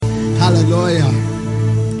Hallelujah.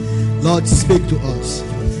 Lord, speak to us.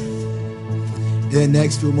 In the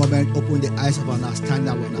next few moments, open the eyes of understanding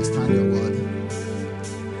that we understand your word.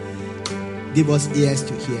 Give us ears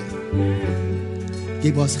to hear.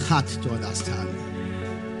 Give us heart to understand.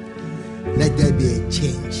 Let there be a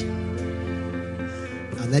change.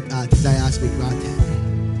 And let our desires be granted.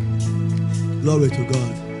 Glory to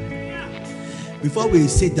God. Before we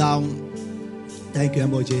sit down, thank you,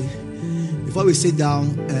 Emoji. Before we sit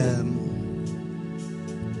down,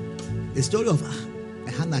 the story of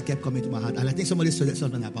Hannah kept coming to my heart, and I think somebody said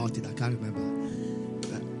something about it. I can't remember.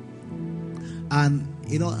 And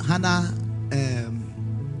Hannah,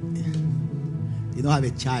 have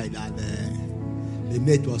a child, and the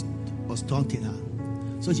mate was taunting her.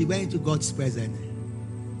 So she went into God's presence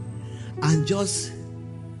and just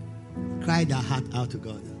cried her heart out to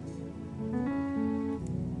God.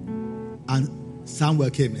 And Samuel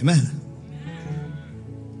came. Amen.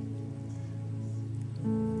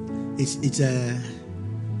 It's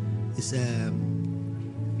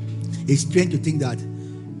strange to think that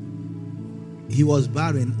he was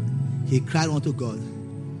barren. He cried unto God.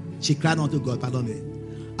 She cried unto God, pardon me.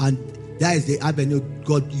 And that is the avenue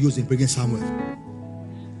God used in bringing Samuel.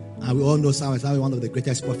 And we all know Samuel is one of the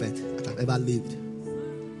greatest prophets that have ever lived.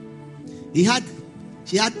 She had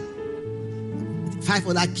 5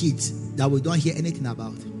 other kids that we don't hear anything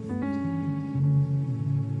about.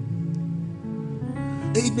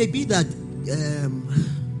 It may be that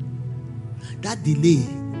that delay,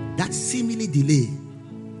 that seemingly delay,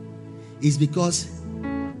 is because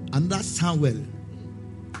another Samuel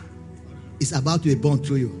is about to be born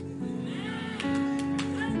through you.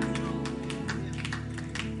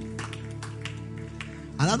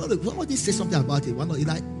 And I know that somebody said something about it. One of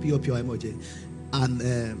like pure emoji, and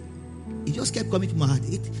it just kept coming to my heart.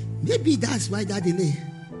 Maybe that's why that delay.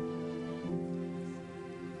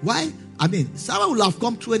 Why? I mean, Samuel will have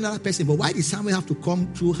come through another person, but why did Samuel have to come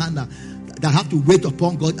through Hannah that have to wait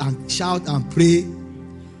upon God and shout and pray?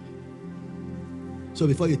 So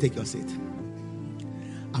before you take your seat,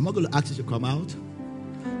 I'm not going to ask you to come out.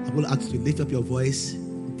 I'm going to ask you to lift up your voice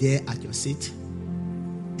there at your seat.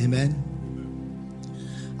 Amen.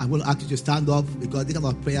 I'm going to ask you to stand up, because these kind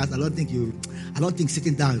of prayers, I don't think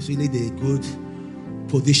sitting down is really the good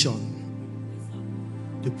position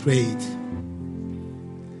to pray it.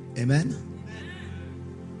 Amen.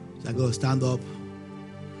 So I'm going to stand up.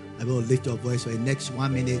 I'm going to lift your voice for the next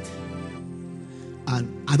 1 minute. And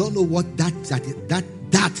I don't know what that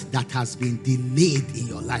has been delayed in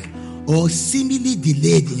your life, or seemingly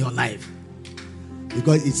delayed in your life,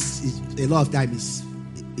 because it's a lot of times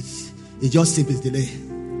it's just simple delay.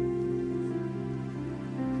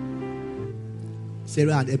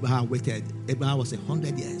 Sarah and Abraham waited. Abraham was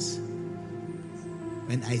 100 years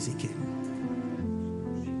when Isaac came.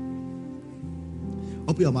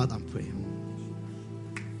 Open your mouth and pray.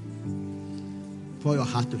 Pour your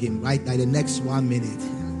heart to him right now in the next 1 minute.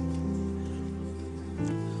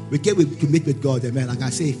 We came to meet with God, amen. Like I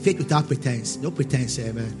say, faith without pretense. No pretense,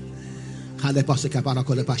 amen. Let down the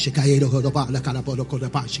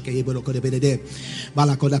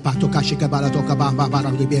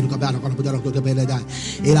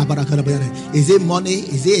is it money?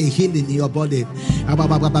 Is it a healing in your body?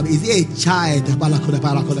 Is it a child?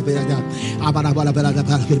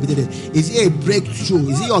 Is it a breakthrough?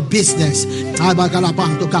 Is it your business?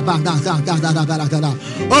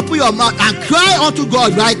 Open your mouth and cry unto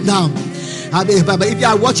God right now. If you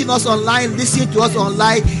are watching us online, listening to us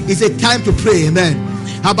online, it's a time to pray. Amen.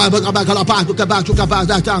 Lay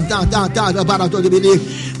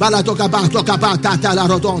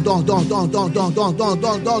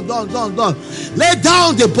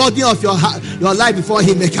down the burden of your life before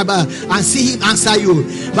him and see him answer you.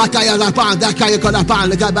 I can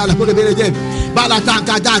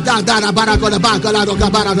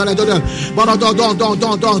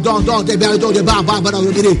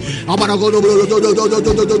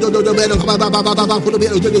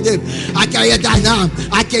hear that now.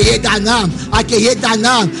 I can hear that now. I can hear that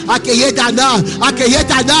now. I can hear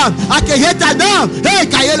that now. I can hear that now. Hey,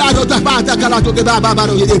 Kayela do the Bata Kala to the Baba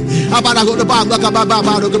Barodi. Abana go to Baba Baba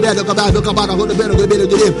Baba to the Baba to Kabana go to the Baba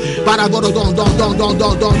to the Barabodo don't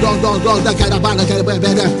the Carabana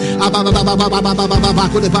Carabana Ababa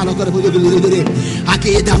to the Baba to the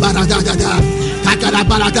Akeda Barada. Akira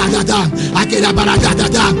barata da, akira barata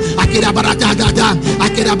da, akira barata da,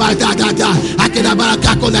 akira barata da, akira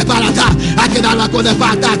barata con le barata, akira la con le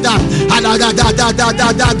barata, ala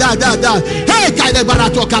da. Hey, kaile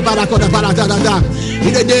barato kabara con le barata da.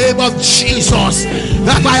 In the name of Jesus,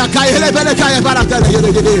 rabaya kaile bele kaile barata da.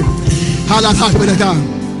 Hala ha bele da.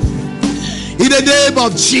 In the name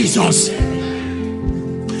of Jesus,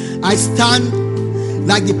 I stand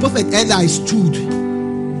like the prophet Eli stood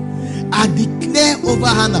and declare over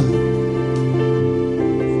Hannah.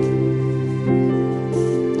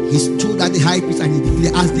 He stood at the high priest and he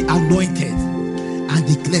declared as the anointed and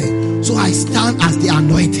declared. So I stand as the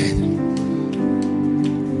anointed.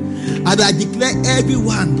 And I declare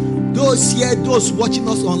everyone, those here, those watching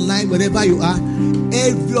us online, wherever you are,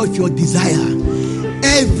 every of your desire,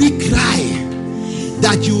 every cry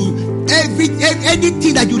that you,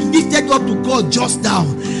 anything that you lifted up to God just now,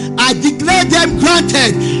 I declare them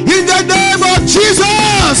granted in the name of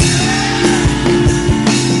Jesus.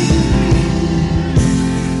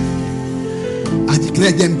 I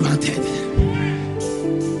declare them granted.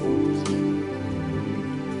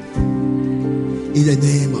 In the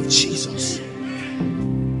name of Jesus.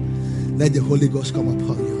 Let the Holy Ghost come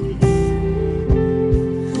upon you.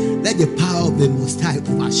 Let the power of the Most High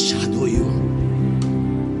overshadow you.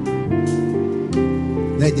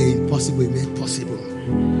 Let the impossible be made possible.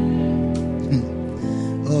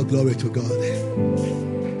 Oh, glory to God. In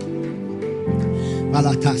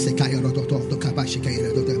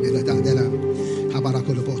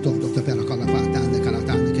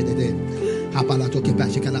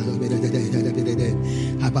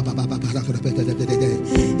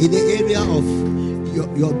the area of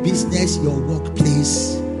your business, your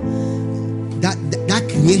workplace, that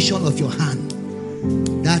creation of your hand,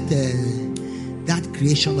 that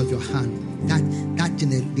creation of your hand,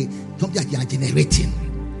 something that you are generating.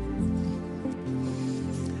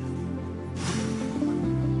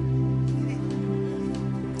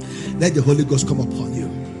 Let the Holy Ghost come upon you.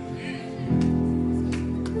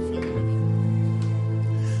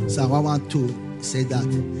 So I want to say that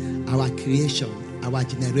our creation, our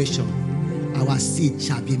generation, our seed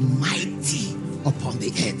shall be mighty upon the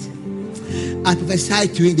earth. I prophesy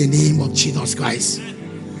to you in the name of Jesus Christ.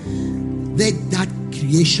 Let that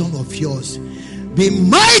creation of yours be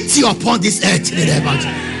mighty upon this earth in the name of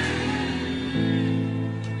Jesus.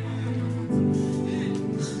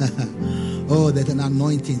 Oh, there's an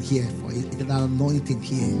anointing here for it. There's an anointing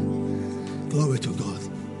here. Glory to God.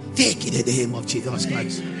 Take it in the name of Jesus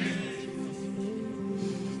Christ.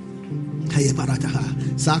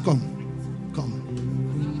 Sir, come.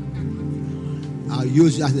 I'll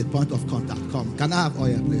use you as a point of contact. Come. Can I have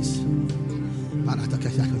oil, please?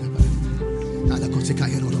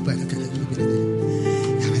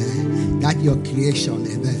 That your creation,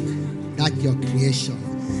 amen. That your creation,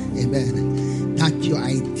 amen. That your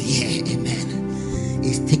idea, amen,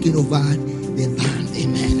 is taking over the land,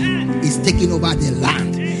 amen. It's taking over the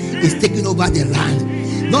land. It's taking over the land.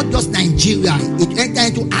 Not just Nigeria, it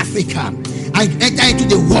entered into Africa and enter into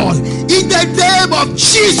the world in the name of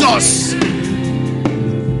Jesus.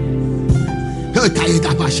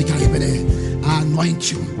 I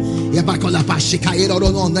anoint you.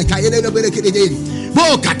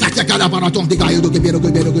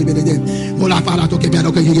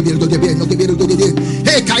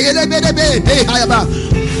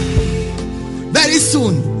 Very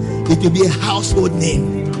soon it will be a household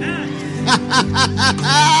name.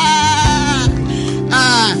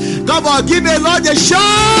 Come on, give me Lord a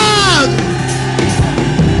shout.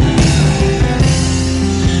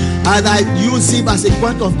 And I use him as a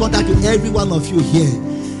point of contact with every one of you here.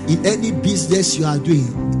 In any business you are doing,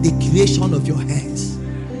 the creation of your hands,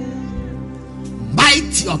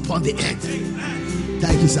 mighty upon the earth.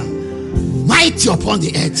 Thank you, sir. Mighty upon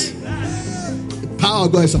the earth. The power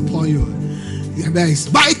of God is upon you. It's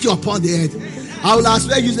mighty upon the earth. I will as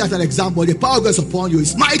well use that as an example. The power of God is upon you.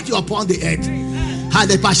 It's mighty upon the earth.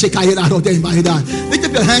 Lift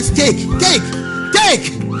up your hands. Take.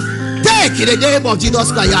 In the name of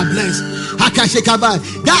Jesus Christ, you are blessed.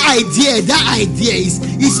 That idea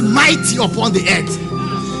is mighty upon the earth.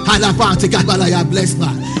 You are blessed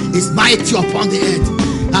now. It's mighty upon the earth.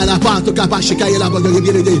 Pray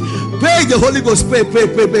the Holy Ghost. Pray.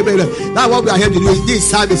 That's what we are here to do in this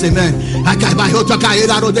service, amen.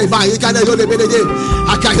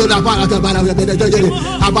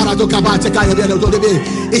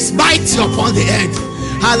 It's mighty upon the earth.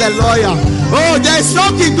 Hallelujah. Oh, there's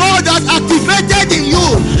something God has activated in you.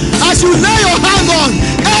 As you lay your hand on,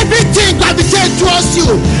 everything gravitates towards you.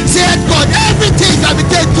 Say God, everything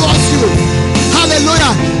gravitates towards you.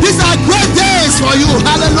 Hallelujah. These are great days for you.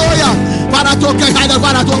 Hallelujah.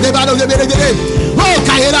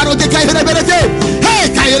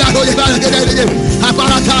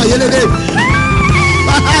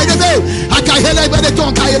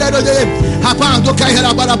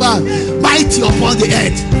 Mighty upon the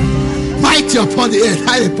earth. Mighty upon the earth.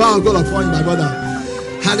 High the power of God upon you, my brother.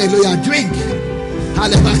 Hallelujah. Drink.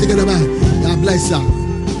 God bless her.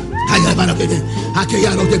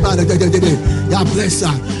 God bless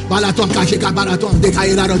her.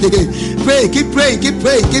 Pray, keep praying, keep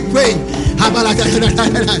praying, keep praying.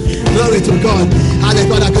 Glory to God.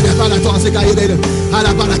 Hallelujah.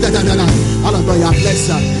 Bless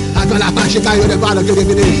her.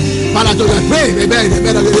 Pray, amen.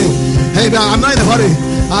 Amen. I'm not in a hurry.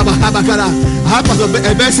 I have Pastor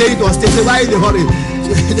say it was stay. Why in a hurry?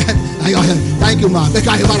 Thank you, man. If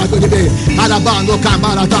I don't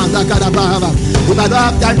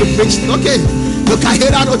have time to preach, okay. Lift up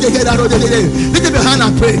your hand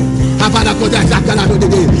and pray.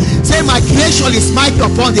 Say, my creation is mighty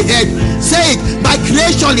upon the earth. Say it. My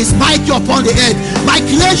creation is mighty upon the earth. My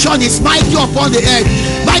creation is mighty upon the earth.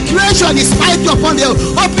 My creation is mighty upon the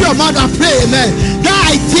earth. Open your mouth and pray, amen.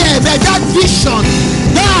 That idea, amen. That vision,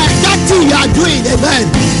 that thing you are doing,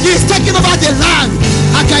 amen. He is taking over the land.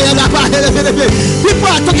 People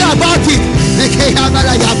are talking about it. You are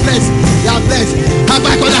blessed. You are blessed.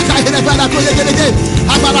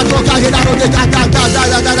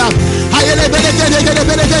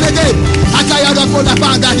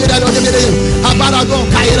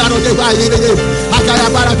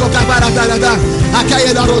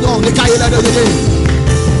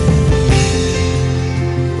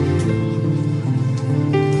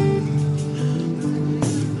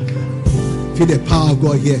 Feel the power of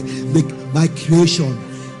God here. My creation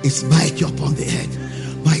is mighty upon the earth.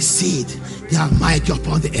 My seed, they are mighty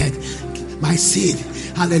upon the earth. My seed,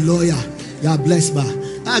 hallelujah. You are blessed, man.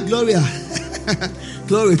 Gloria.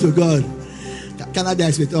 Glory to God. Canada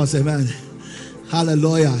is with us, amen.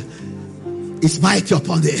 Hallelujah. It's mighty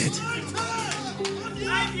upon the earth.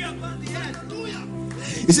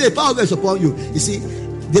 You see, the power of God is upon you. You see,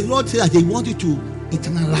 the Lord said that they want you to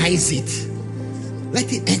internalize it.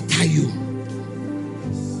 Let it enter you.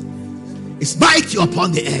 It's mighty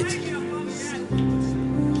upon the earth.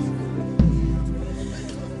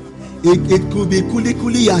 It could be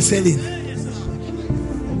kuli you are selling.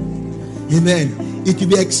 Amen. It will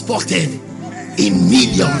be exported in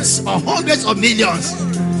millions or hundreds of millions.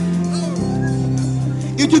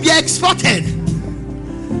 It will be exported.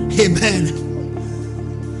 Amen.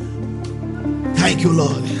 Thank you,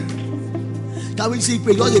 Lord. Can we see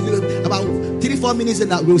pray? Just about 3-4 minutes and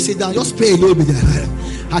that we'll sit down. Just pray a little bit.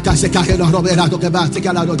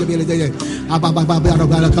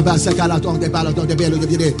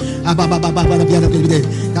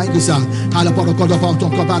 Thank you, sir.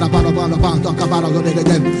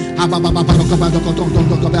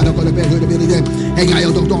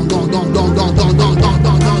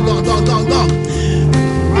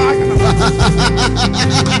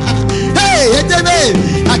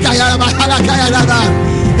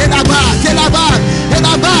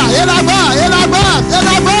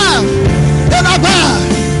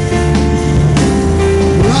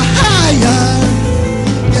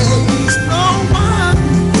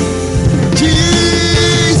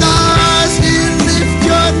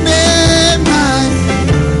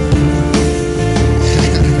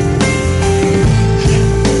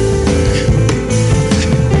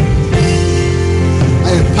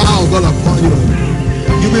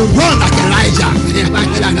 Run like Elijah.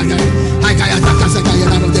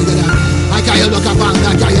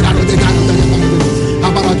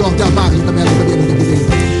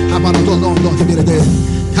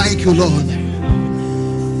 Thank you, Lord.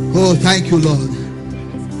 Oh, thank you, Lord.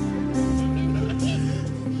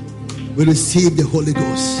 We receive the Holy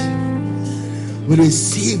Ghost. We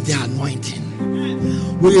receive the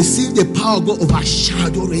anointing. We receive the power of God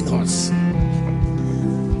overshadowing us.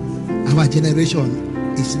 Our generation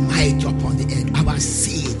is mighty upon the earth. Our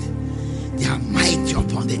seed, they are mighty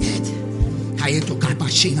upon the earth.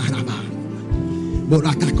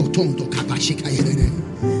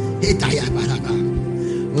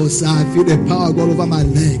 Oh, sir, I feel the power all over my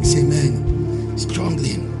legs. Amen.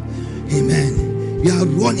 Strongly. Amen. We are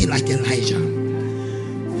running like Elijah.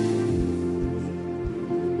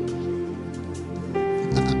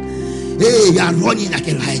 Hey, you are running like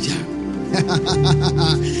Elijah.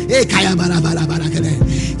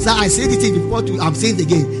 So I said it before, I'm saying it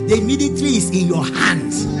again. The military is in your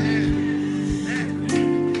hands.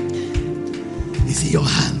 It's in your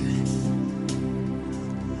hand.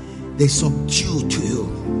 They subdue to you.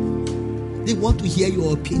 They want to hear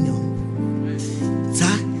your opinion.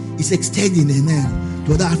 Sir, it's extending, amen,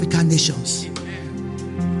 to other African nations.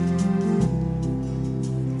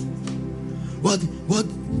 What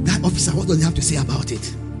that officer, what does he have to say about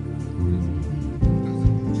it?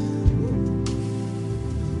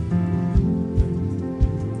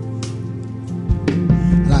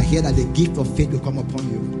 And I hear that the gift of faith will come upon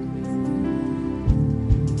you.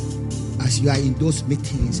 As you are in those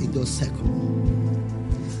meetings, in those circles,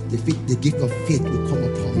 the gift of faith will come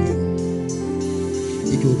upon you.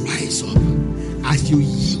 It will rise up. As you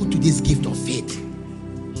yield to this gift of faith,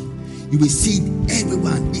 you will see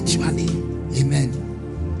everyone literally, amen,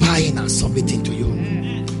 buying and submitting to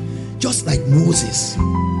you. Just like Moses,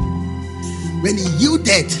 when he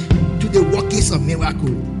yielded to the workings of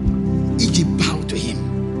miracle, Egypt bowed to him.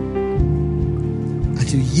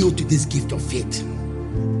 As you yield to this gift of faith,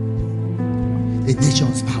 the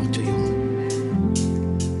nations bow to you.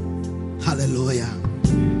 Hallelujah.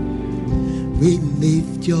 We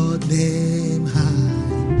lift your name high.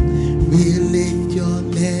 We lift your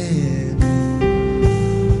name.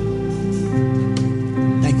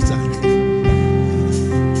 Thank you, sir.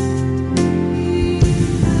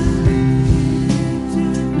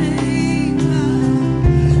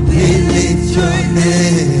 We lift your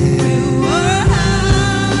name.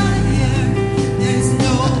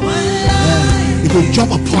 It will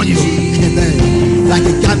jump upon you. Amen. Like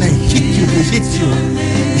a gun and hit you. It hits you.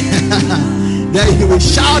 Then he will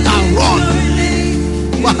shout and run.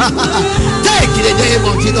 Take the name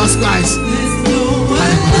of Jesus Christ.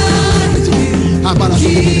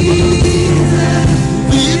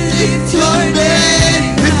 We lift your name.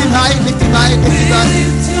 Lift him high, lift him high, lift him high.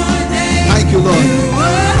 Thank you, Lord.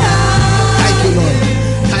 Thank you, Lord.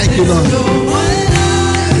 Thank you, Lord.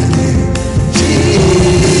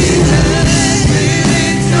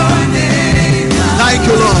 Thank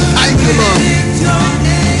you, Lord. Thank you, Lord.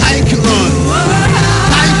 Thank you, Lord.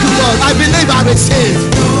 Thank you, Lord. I believe I receive.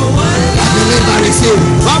 I believe I receive.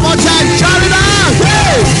 One more time, shout it out.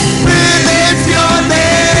 Hey! We lift your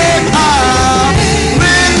name up.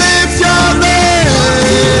 We lift your name.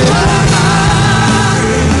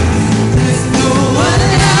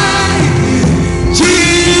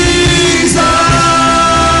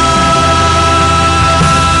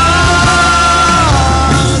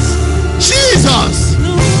 Jesus.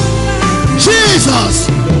 Jesus.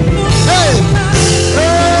 Hey.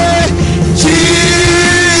 Hey. Jesus.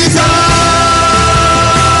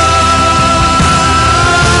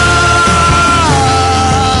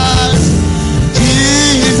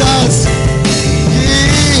 Jesus.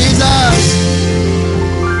 Jesus.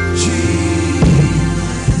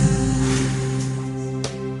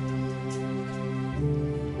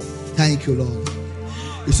 Thank you, Lord.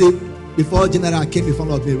 You see, before General came in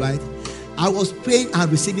front of me, right? I was praying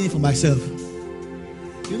and receiving it for myself.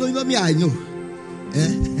 You know me, I know.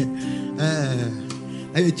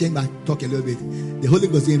 Let me change my talk a little bit. The Holy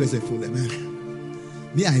Ghost is a fool, amen.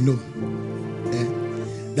 Me, I know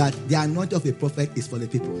that the anointing of a prophet is for the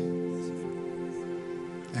people.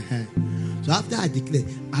 So after I declare,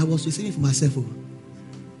 I was receiving for myself.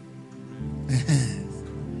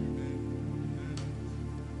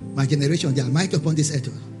 My generation, they are mighty upon this earth.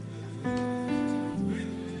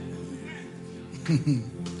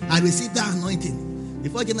 I received the anointing.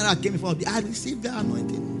 Before General came in front of me, I received the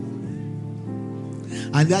anointing.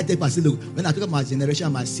 And that day, look, when I talk about my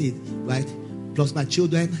generation, my seed, right? Plus my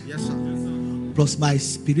children. Yes, sir. Plus my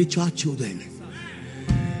spiritual children.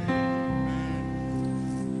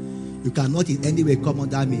 You cannot in any way come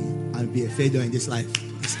under me and be a failure in this life.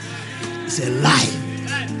 It's a lie.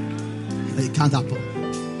 It can't happen.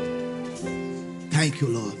 Thank you,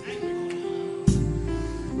 Lord.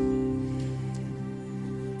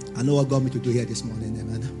 I know what God me to do here this morning,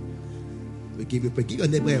 amen. We give you praise. Give your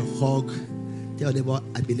neighbor a hug. Tell your neighbor,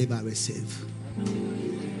 I believe I receive.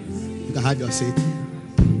 You can have your seat.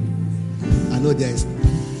 I know there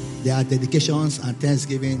are dedications and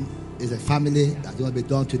thanksgiving. Is a family that will be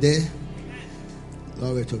done today.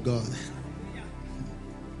 Glory to God.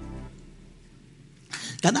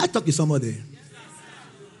 Can I talk to somebody?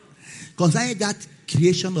 Concerning that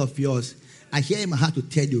creation of yours, I hear in my heart to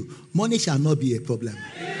tell you, money shall not be a problem.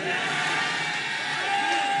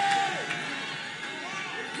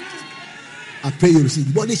 I pray you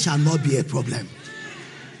receive. Money shall not be a problem.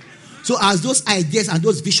 So as those ideas and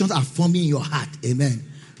those visions are forming in your heart, amen,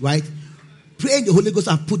 right? Pray in the Holy Ghost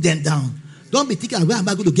and put them down. Don't be thinking, where am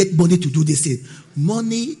I going to get money to do this thing?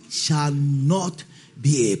 Money shall not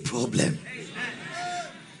be a problem.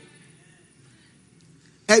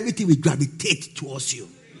 Everything will gravitate towards you.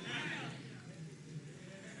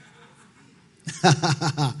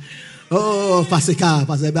 Oh, Pasika,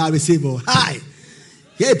 Pasika, receive. Hi.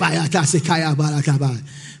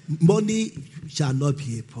 Money shall not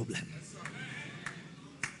be a problem.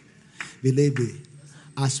 Believe me,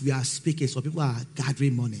 as we are speaking, some people are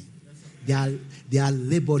gathering money. They are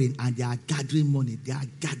laboring and they are gathering money. They are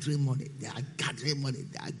gathering money. They are gathering money.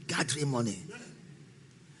 They are gathering money.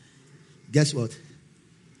 Guess what?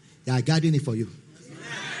 They are gathering it for you.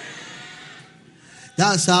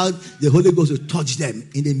 That's how the Holy Ghost will touch them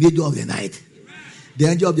in the middle of the night. The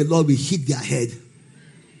angel of the Lord will hit their head.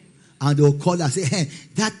 And they will call and say, hey,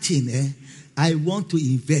 that thing, I want to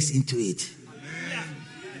invest into it.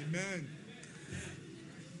 Amen.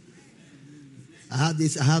 I have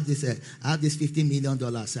this $15 million.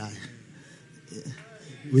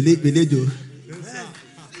 Will it do?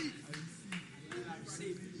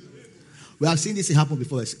 We have seen this happen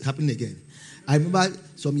before. It's happening again. I remember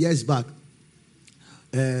some years back,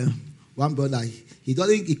 one brother, he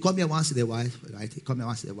come here once in a while, right? He come here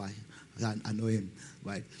once in a while. I know him,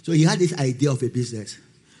 right? So he had this idea of a business.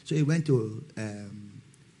 So he went to,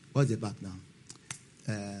 what's the bank now?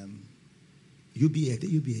 UBA, the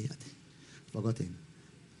UBA, forgotten.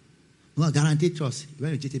 No, Guaranteed Trust. He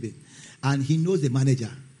went to GTB. And he knows the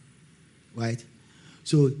manager, right?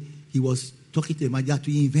 So he was talking to the manager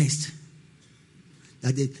to invest.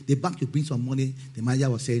 That the bank to bring some money, the manager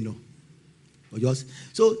was saying no. Or just,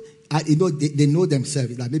 so, they know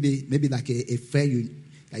themselves. Like maybe like a friend,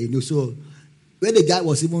 So when the guy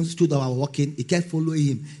was even stood up and walking, he kept following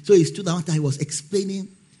him. So he stood down and he was explaining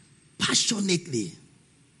passionately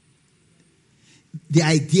the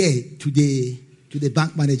idea to the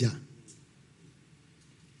bank manager.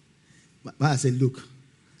 But I said, look,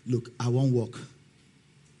 I won't work.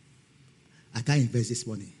 I can't invest this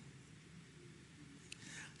money.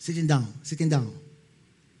 Sitting down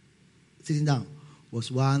was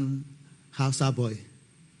one Hausa boy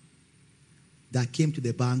that came to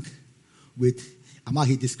the bank with,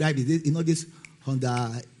 he described it, this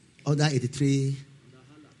Honda 83.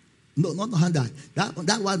 No, not Honda. That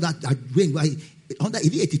one that ring, right? Honda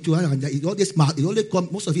 82,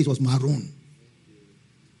 most of it was maroon.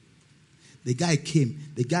 The guy came.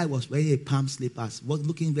 The guy was wearing a palm slippers, was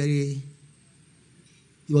looking he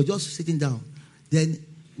was just sitting down. Then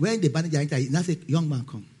when the manager entered, he said, young man,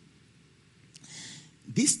 come.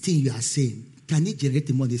 This thing you are saying, can it generate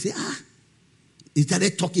the money? He said, he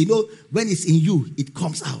started talking. When it's in you, it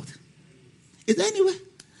comes out. Is there anyway?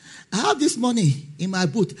 I have this money in my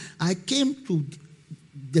boot. I came to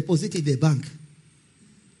deposit it in the bank.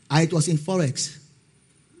 It was in Forex.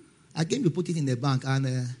 I came to put it in the bank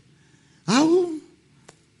and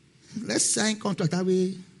let's sign contract.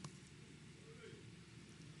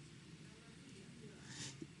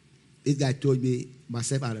 This guy told me,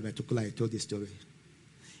 myself and Robert Tukula, he told this story.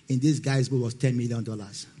 In this guy's book was $10 million.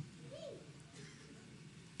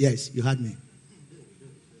 Yes, you heard me.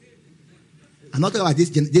 I'm not talking about this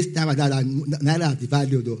time that Naira have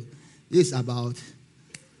devalued though. This is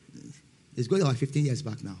it's going about 15 years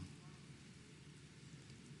back now.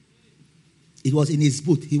 It was in his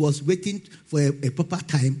booth. He was waiting for a proper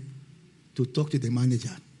time to talk to the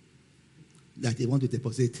manager that they want to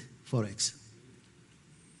deposit Forex.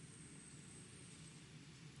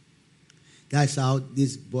 That's how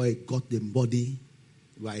this boy got the money,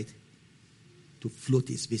 right, to float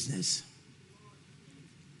his business.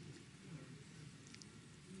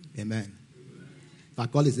 Amen. If I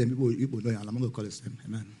call his name, people know him. I'm not going to call his name.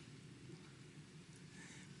 Amen.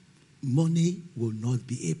 Money will not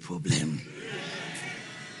be a problem.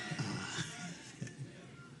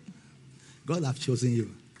 God have chosen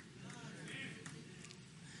you.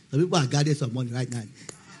 Some people are gathering some money right now.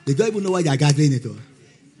 They don't even know why they are gathering it.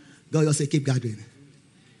 God just say, keep gathering.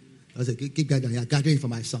 I say, keep gathering. You are gathering for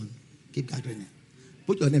my son. Keep gathering.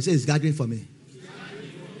 Put your name. Say, it's gathering for me.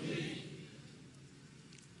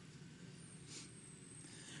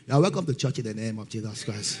 You are welcome to church in the name of Jesus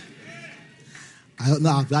Christ. I don't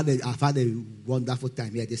know. I've had a wonderful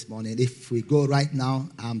time here this morning. If we go right now,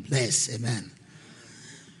 I'm blessed. Amen.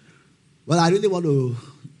 Well, I really want to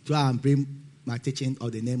try and bring my teaching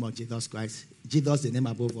of the name of Jesus Christ, Jesus, the name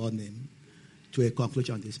above all names, to a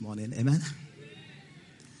conclusion this morning. Amen.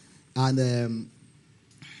 And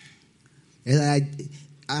I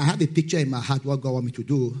have a picture in my heart what God wants me to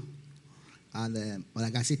do. And but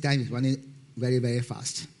I can see time is running very, very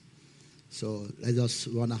fast. So let's just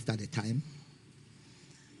run after the time.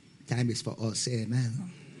 Time is for us. Say amen.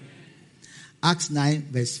 Acts 9,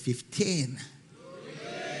 verse 15.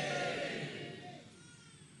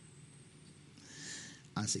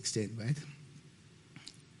 And 16, right?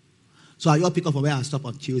 So I'll pick up from where I stop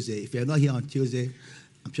on Tuesday. If you're not here on Tuesday,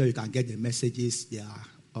 I'm sure you can get the messages. They are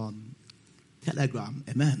on Telegram.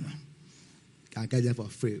 Amen. You can get them for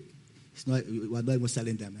free. We're not even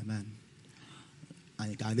selling them. Amen.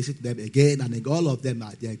 And you can listen to them again and again. All of them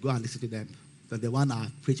are there. Go and listen to them. So the one I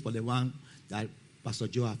preached, but the one that Pastor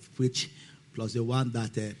Joe have preached, plus the one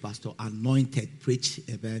that Pastor Anointed preached.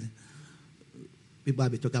 Amen. People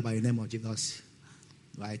have been talking about the name of Jesus.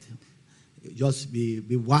 Right? Just be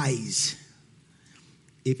wise.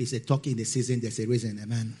 If it's a turkey in the season, there's a reason.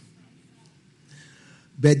 Amen.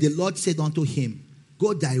 But the Lord said unto him,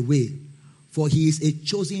 go thy way, for he is a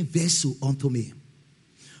chosen vessel unto me,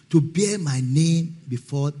 to bear my name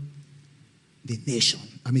before the nation,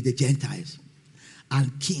 the Gentiles,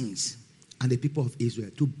 and kings, and the people of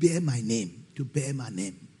Israel, to bear my name,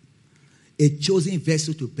 A chosen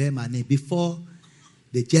vessel to bear my name before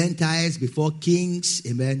the Gentiles, before kings,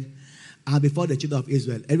 amen, and before the children of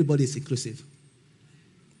Israel. Everybody is inclusive.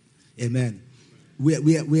 Amen.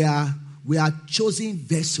 We are chosen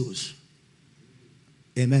vessels.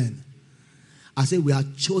 Amen. I say we are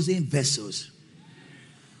chosen vessels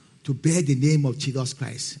to bear the name of Jesus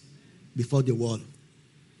Christ before the world.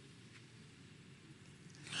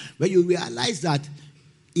 When you realize that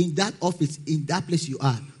in that office, in that place you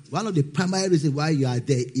are, one of the primary reasons why you are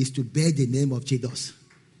there is to bear the name of Jesus.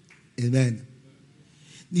 Amen.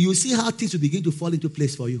 You see how things will begin to fall into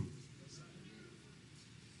place for you.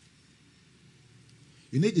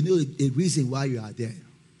 You need to know a reason why you are there.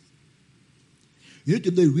 You need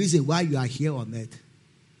to know a reason why you are here on earth.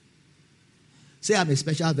 Say, I'm a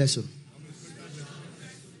special vessel.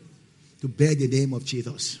 To bear the name of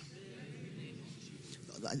Jesus.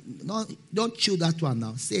 No, don't chew that one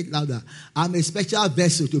now. Say it louder. I'm a special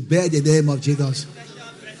vessel to bear the name of Jesus.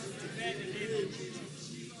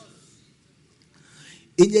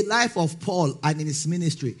 In the life of Paul and in his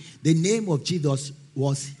ministry, the name of Jesus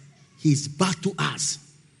was his battle axe.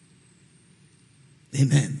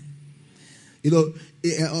 Amen.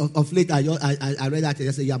 Of late, I read that and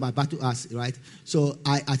I said, yeah, my battle axe, right? So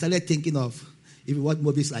I started thinking of, if you watch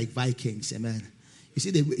movies like Vikings, amen. You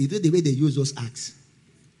see the way they use those axes.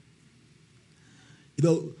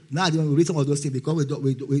 Now when we read some of those things, because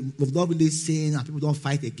we've not really seen and people don't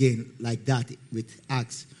fight again like that with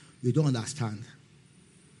axe, we don't understand.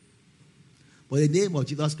 But the name of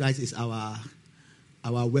Jesus Christ is our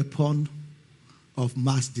weapon of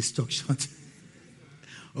mass destruction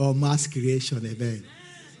or mass creation. Amen.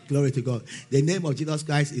 Glory to God. The name of Jesus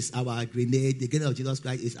Christ is our grenade. The name of Jesus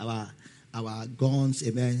Christ is our guns.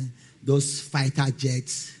 Amen. Those fighter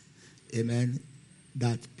jets. Amen.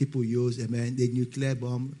 That people use. Amen. The nuclear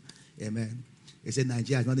bomb. Amen. They say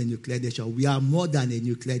Nigeria is not a nuclear nation. We are more than a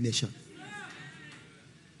nuclear nation.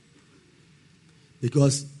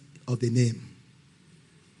 Because of the name.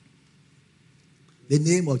 The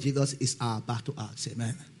name of Jesus is our battle axe.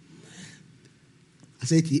 Amen. I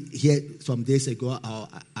said it here some days ago.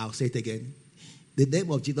 I'll say it again. The name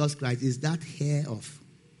of Jesus Christ is that hair of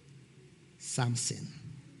Samson.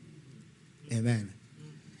 Amen.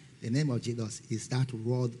 The name of Jesus is that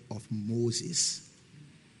rod of Moses.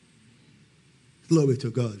 Glory to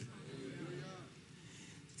God.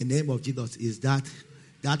 The name of Jesus is that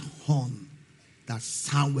horn that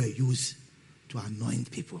Samuel used to anoint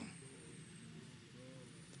people.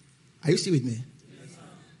 Are you still with me? Yes, sir.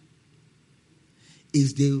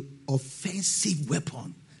 Is the offensive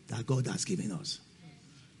weapon that God has given us.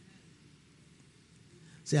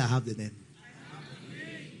 Say, I have the name.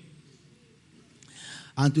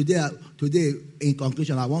 And today, in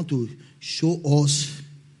conclusion, I want to show us,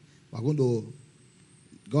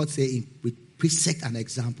 God say with precept and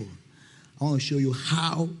example, I want to show you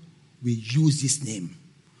how we use this name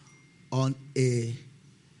on a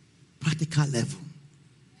practical level.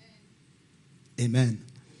 Amen.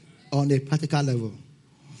 On a practical level.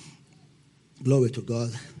 Glory to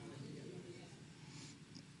God.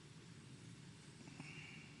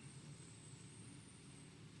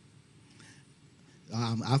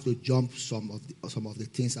 I have to jump some of the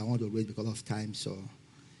things I want to read because of time, so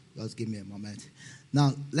just give me a moment.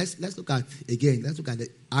 Now let's look at the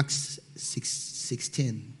Acts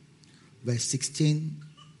 16, verse 16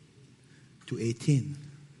 to 18.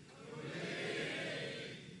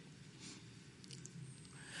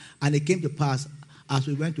 And it came to pass, as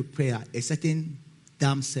we went to prayer, a certain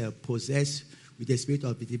damsel possessed with the spirit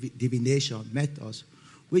of divination met us,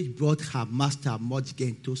 which brought her master much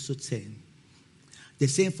gain to soothsaying. The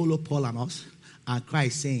same followed Paul and us, and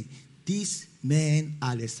cried, saying, these men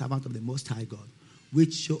are the servants of the Most High God,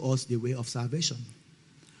 which show us the way of salvation.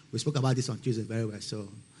 We spoke about this on Tuesday very well, so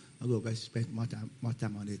I'm going to spend more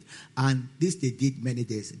time on it. And this they did many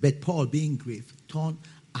days. But Paul, being grieved, turned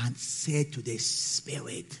and said to the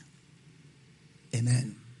Spirit,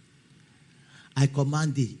 Amen, I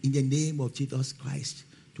command thee in the name of Jesus Christ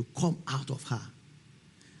to come out of her.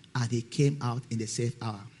 And he came out in the safe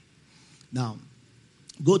hour. Now,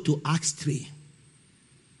 go to Acts 3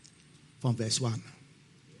 from verse 1.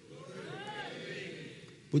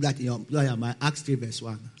 Put that in your mind. Acts 3 verse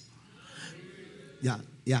 1.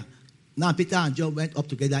 Yeah. Now Peter and John went up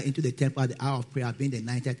together into the temple at the hour of prayer, being the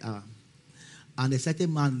 9th hour. And a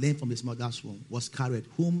certain man, lame from his mother's womb, was carried,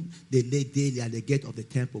 whom they laid daily at the gate of the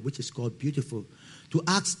temple, which is called Beautiful, to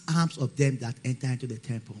ask alms of them that enter into the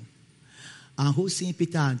temple. And who, seeing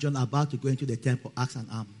Peter and John about to go into the temple, asked an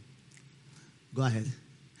alms. Go ahead.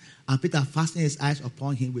 And Peter, fastening his eyes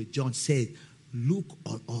upon him with John, said, look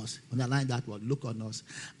on us. Underline that word, look on us.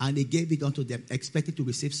 And he gave it unto them, expecting to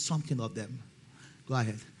receive something of them. Go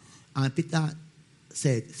ahead. And Peter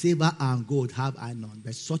said, silver and gold have I none,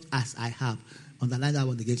 but such as I have, underline that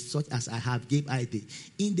one again, such as I have, give I thee.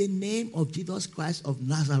 In the name of Jesus Christ of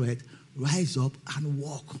Nazareth, rise up and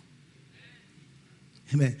walk.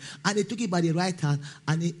 Amen. And he took him by the right hand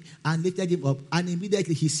and lifted him up. And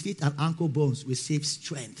immediately his feet and ankle bones received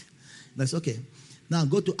strength. That's okay. Now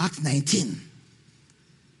go to Acts 19.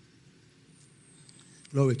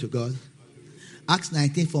 Glory to God. Acts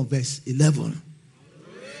 19 from verse 11.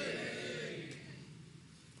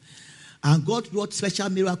 And God wrought special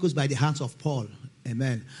miracles by the hands of Paul.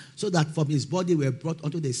 Amen. So that from his body were brought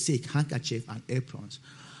unto the sick handkerchief and aprons.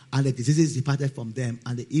 And the diseases departed from them,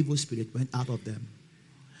 and the evil spirit went out of them.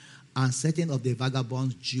 And certain of the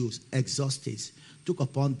vagabond Jews, exhausted, took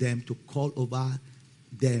upon them to call over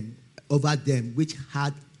them which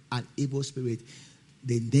had an evil spirit,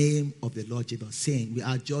 the name of the Lord Jesus, saying, we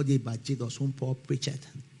are judged by Jesus whom Paul preached.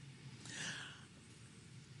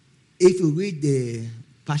 If you read the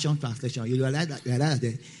Passion Translation, you realize that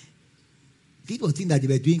this was thing that they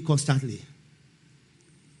were doing constantly.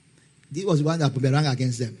 This was one that boomerang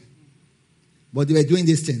against them. But they were doing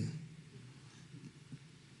this thing.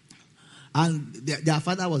 And their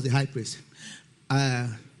father was the high priest.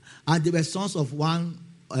 And they were sons of one,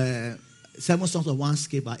 7 sons of one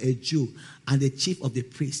Sceva, a Jew, and the chief of the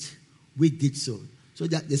priest. We did so. So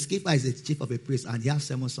that the Sceva is the chief of a priest, and he has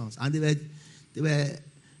 7 sons. And they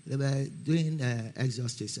were doing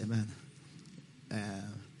justice, amen.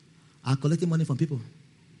 And collecting money from people.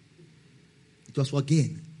 It was for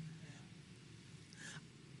gain.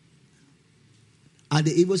 And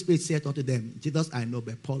the evil spirit said unto them, Jesus I know,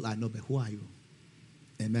 but Paul I know, but who are you?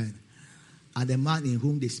 Amen. And the man in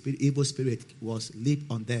whom the evil spirit was leaped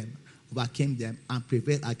on them, overcame them, and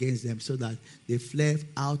prevailed against them, so that they fled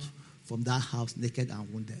out from that house naked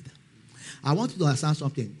and wounded. I want you to understand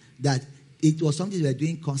something, that it was something they were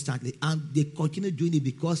doing constantly, and they continued doing it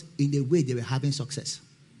because in a way they were having success.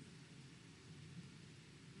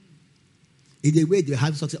 In a way they were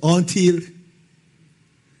having success until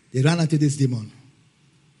they ran into this demon.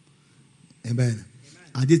 Amen.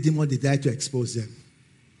 And this demon decided to expose them.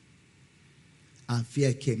 And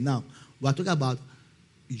fear came. Now, we are talking about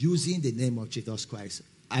using the name of Jesus Christ.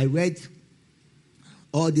 I read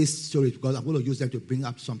all these stories because I'm going to use them to bring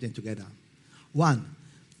up something together. One,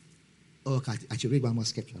 I should read one more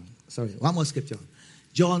scripture. Sorry, one more scripture.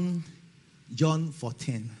 John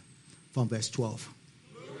 14 from verse 12.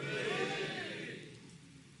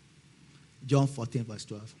 John 14 verse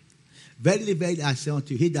 12. Verily, verily, I say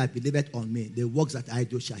unto you, he that believeth on me, the works that I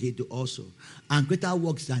do shall he do also. And greater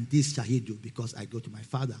works than this shall he do, because I go to my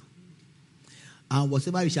Father. And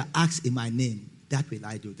whatsoever you shall ask in my name, that will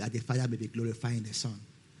I do, that the Father may be glorified in the Son.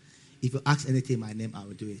 If you ask anything in my name, I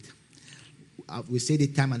will do it. We say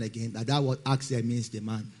it time and again, that word ask there means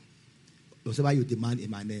demand. Whatsoever you demand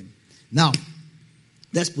in my name. Now,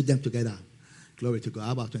 let's put them together. Glory to God.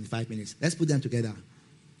 How about 25 minutes? Let's put them together.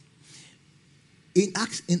 In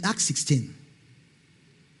Acts 16,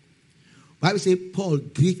 Bible says Paul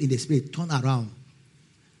grieved in the spirit, turn around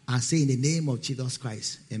and say in the name of Jesus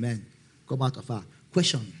Christ, amen. Come out of her.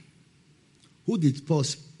 Question. Who did Paul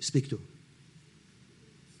speak to?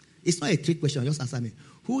 It's not a trick question, just answer me.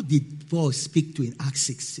 Who did Paul speak to in Acts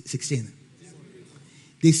 16?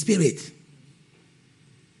 The Spirit.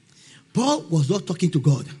 Paul was not talking to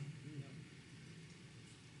God.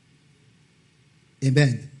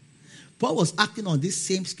 Amen. Paul was acting on this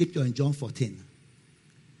same scripture in John 14.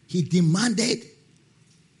 He demanded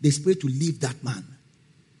the Spirit to leave that man.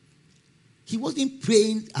 He wasn't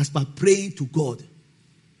praying as per praying to God.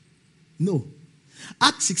 No.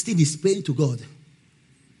 Acts 16 is praying to God.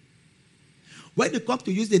 When you come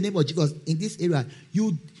to use the name of Jesus in this area,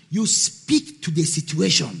 you speak to the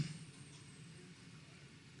situation.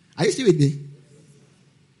 Are you still with me?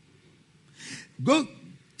 Go,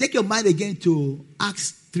 take your mind again to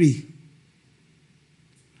Acts 3.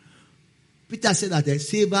 Peter said that the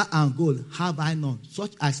silver and gold have I none,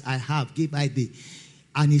 such as I have, give I thee.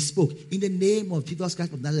 And he spoke, in the name of Jesus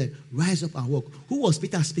Christ of Nazareth, rise up and walk. Who was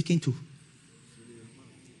Peter speaking to?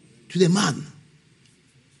 To the man.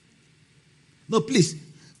 No, please,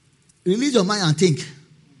 release your mind and think.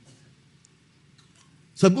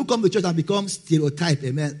 Some people come to church and become stereotyped,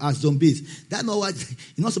 amen, as zombies. That's not what,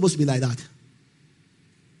 it's not supposed to be like that.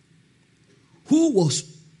 who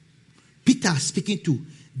was Peter speaking to?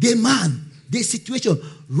 The man, the situation.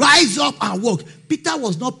 Rise up and walk. Peter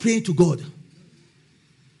was not praying to God.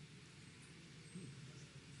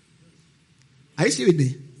 Are you still with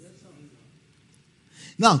me?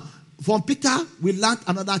 Now, from Peter, we learned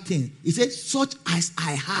another thing. He said, such as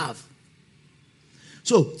I have.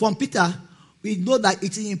 So, from Peter, we know that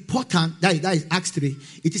it is important, that is Acts 3,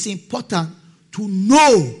 it is important to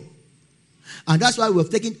know. And that's why we've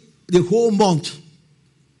taken the whole month,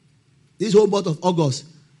 this whole month of August,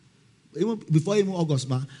 even before August,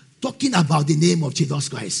 man, talking about the name of Jesus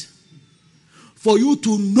Christ. For you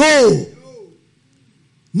to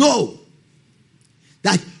know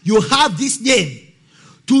that you have this name.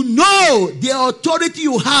 To know the authority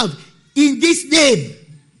you have in this name.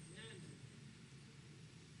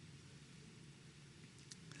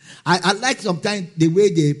 I like sometimes the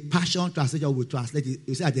way the Passion Translation will translate it.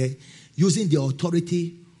 You say that using the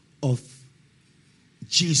authority of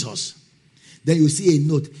Jesus. Then you see a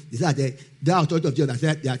note. They say that the authority of Jesus,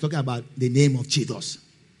 they are talking about the name of Jesus.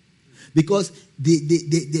 Because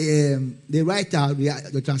the writer,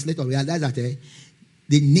 the translator realized that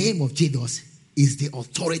the name of Jesus is the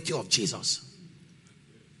authority of Jesus.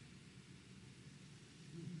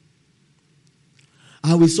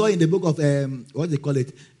 And we saw in the book of, what do they call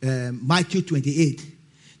it? Matthew 28.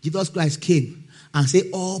 Jesus Christ came and said,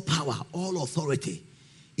 all power, all authority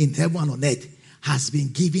in heaven and on earth has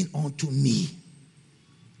been given unto me.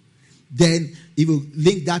 Then, if you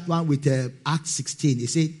link that one with Acts 16, he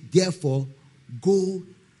said, therefore, go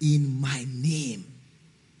in my name.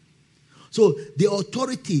 So, the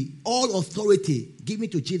authority, all authority given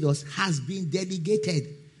to Jesus has been delegated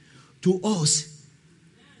to us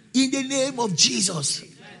in the name of Jesus.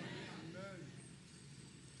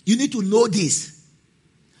 You need to know this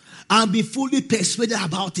and be fully persuaded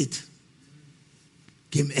about it.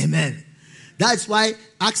 Amen. That's why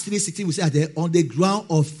Acts 3:16 we say there, on the ground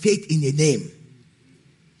of faith in the name.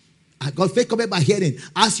 I got faith coming by hearing.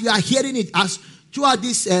 As you are hearing it, as throughout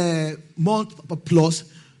this month plus,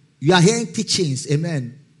 you are hearing teachings.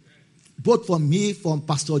 Amen. Both from me, from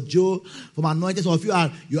Pastor Joe, from Anointed. Some of you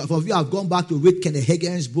have gone back to read Kenneth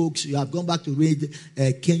Hagin's books. You have gone back to read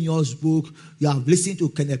Kenyon's book. You have listened to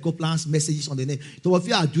Kenneth Copeland's messages on the name. Some of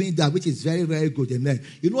you are doing that, which is very, very good. Amen.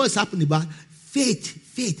 You know what's happening about faith?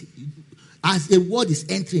 Faith. As the word is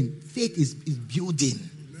entering, faith is building.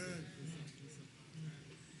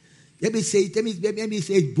 Let me say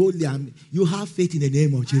it boldly. You have faith in the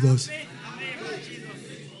name of Jesus.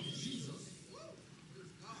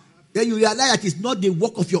 Then you realize that it's not the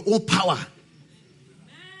work of your own power.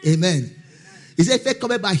 Amen. He said, faith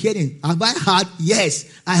cometh by hearing. Have I heard?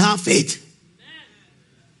 Yes, I have faith.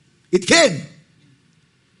 It came.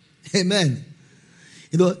 Amen.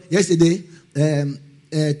 You know, yesterday,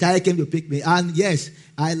 Ty came to pick me. And yes,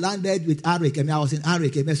 I landed with Arik. I was in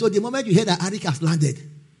Arik. Amen. So the moment you hear that Arik has landed,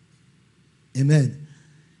 amen,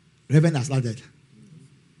 Reverend has landed.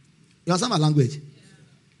 You understand my language?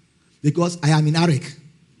 Because I am in Arik.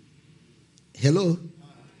 Hello?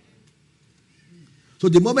 So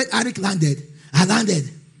the moment Arik landed, I landed.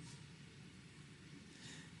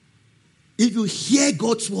 If you hear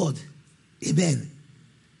God's word, amen,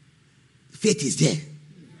 faith is there.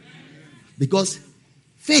 Because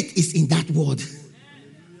faith is in that word.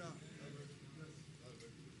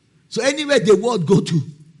 So anywhere the word go to,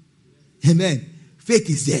 amen, faith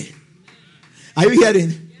is there. Are you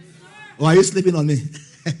hearing? Or are you sleeping on me?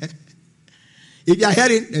 If you are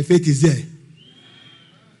hearing, then faith is there.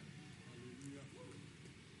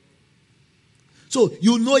 So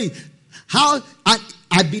you know it. How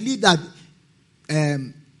I believe that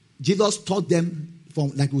Jesus taught them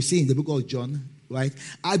from, like we see in the book of John, right?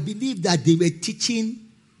 I believe that they were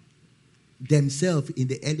teaching themselves in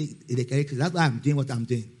the characters. That's why I'm doing what I'm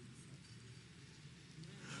doing.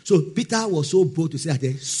 So Peter was so bold to say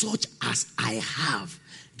that such as I have,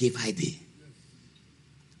 give I thee.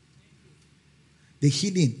 The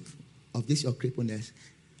healing of this your crippleness,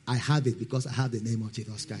 I have it because I have the name of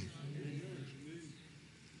Jesus Christ.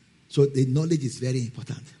 So the knowledge is very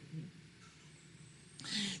important.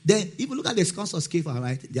 Then, if you look at the sons of Sceva,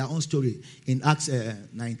 right, their own story in Acts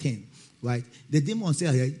 19, right, the demon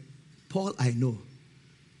said, Paul I know,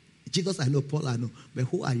 Jesus I know, Paul I know, but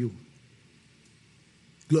who are you?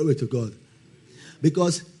 Glory to God.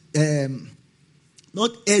 Because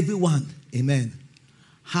not everyone, amen,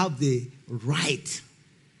 have the right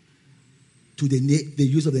to the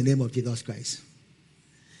use of the name of Jesus Christ.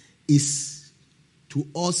 Is to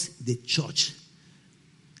us, the church,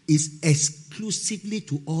 is exclusively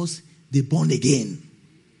to us, the born again.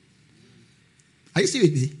 Are you still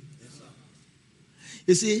with me?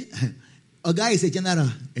 Yes, you see, A guy is a general,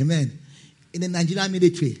 amen, in the Nigerian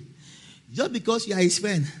military. Just because you are his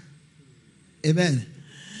friend, amen.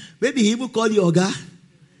 Maybe he will call you Oga.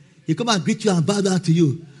 He come and greet you and bow down to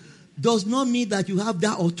you. Does not mean that you have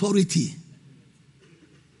that authority.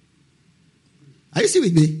 Are you still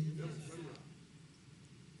with me?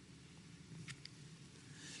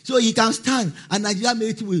 So he can stand and Nigerian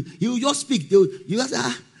military he will just speak. You just say,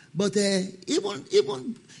 but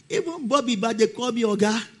even Bobby, but they call me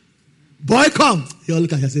Oga. Boy, come. He'll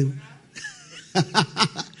look at you and say,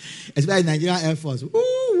 especially Nigerian Air Force. Woo,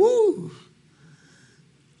 woo.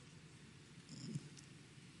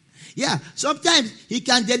 Yeah, sometimes he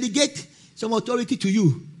can delegate some authority to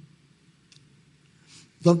you.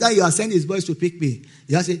 Sometimes you are sending his boys to pick me.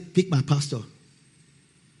 He has to say, pick my pastor.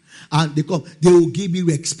 And they come, they will give me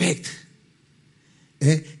respect.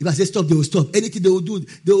 If I say stop, they will stop. Anything they will do,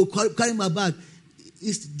 they will carry my bag.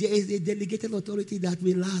 There is a delegated authority that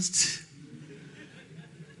will last.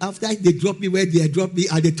 After they drop me where they drop me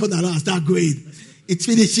and they turn around and start going, it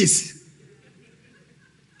finishes.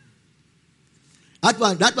 That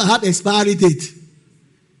one have expiry date.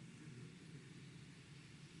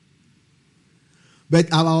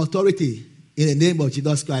 But our authority in the name of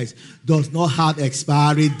Jesus Christ does not have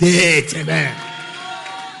expiry date. Amen.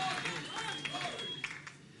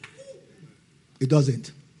 It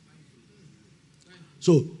doesn't.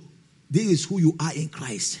 So, this is who you are in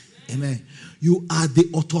Christ. Amen. You are the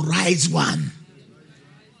authorized one.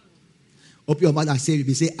 Open your mouth and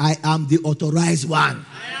say, I am the authorized one.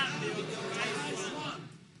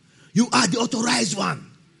 You are the authorized one.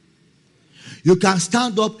 You can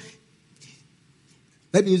stand up.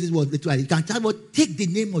 Let me use this word literally. You can stand up, take the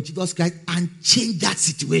name of Jesus Christ and change that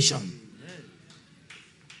situation. Amen.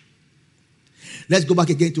 Let's go back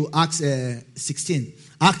again to Acts 16.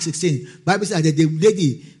 Acts 16. Bible says that the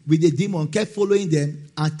lady with the demon kept following them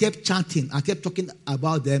and kept chanting and kept talking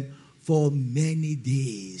about them for many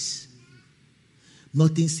days.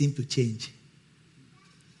 Nothing seemed to change.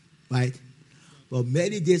 Right? For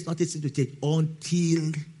many days, nothing seemed to change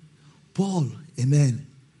until Paul, amen,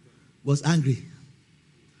 was angry.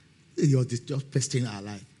 He was just pestering our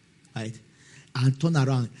life, right? And turned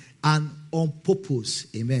around. And on purpose,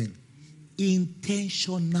 amen,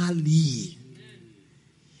 intentionally,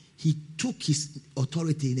 he took his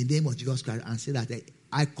authority in the name of Jesus Christ and said that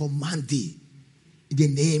I command thee in the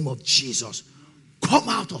name of Jesus, come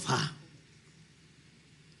out of her.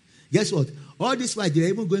 Guess what? All this while, they were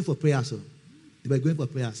even going for prayers. So they were going for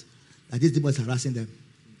prayers. And this demon was harassing them.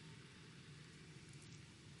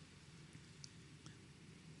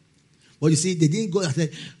 But you see, they didn't go and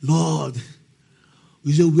say, Lord,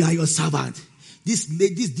 we are your servant. This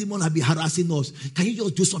demon has been harassing us. Can you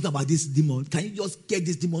just do something about this demon? Can you just get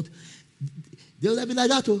this demon? They will be like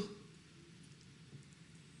that, oh.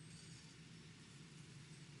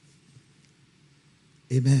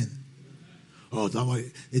 Amen. Oh, that was,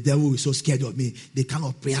 the devil was so scared of me. The kind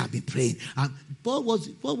of prayer I've been praying. And Paul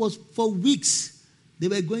was for weeks. They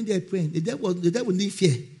were going there praying. The devil didn't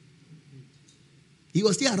fear. He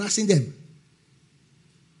was still harassing them.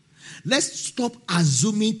 Let's stop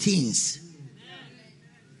assuming things.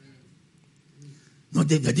 No,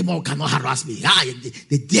 the demon cannot harass me.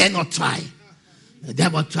 They dare not try. They dare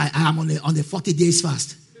not try. I am on the 40 days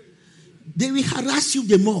fast. They will harass you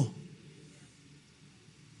the more.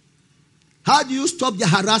 How do you stop the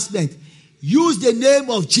harassment? Use the name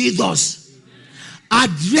of Jesus.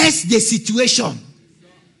 Address the situation.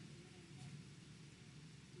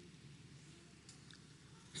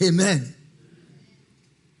 Amen.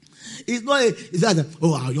 It's not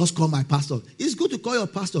I'll just call my pastor. It's good to call your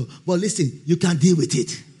pastor, but listen, you can deal with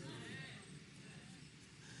it.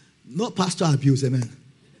 No pastor abuse, amen.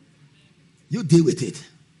 You deal with it.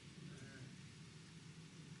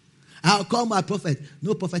 I'll call my prophet.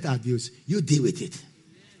 No prophet abuse. You deal with it.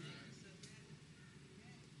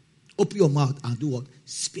 Open your mouth and do what?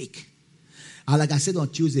 Speak. And like I said on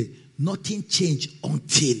Tuesday, nothing changed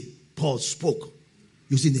until Paul spoke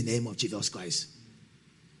using the name of Jesus Christ.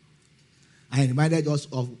 I reminded us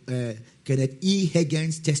of Kenneth E.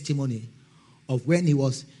 Hagin's testimony of when he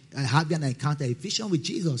was having an encounter, a vision with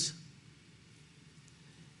Jesus.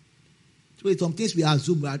 So some things we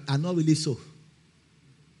assume are not really so.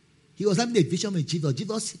 He was having a vision with Jesus.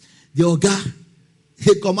 Jesus, the Oga,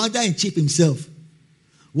 the commander-in-chief himself,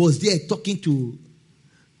 was there talking to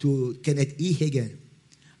Kenneth E. Hagin.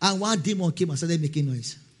 And one demon came and started making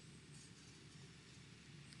noise.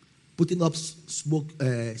 Putting up smoke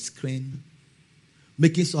screen,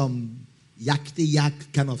 making some yak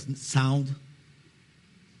kind of sound.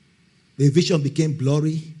 The vision became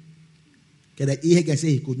blurry. Kenneth E. Hagin said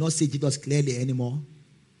he could not see Jesus clearly anymore.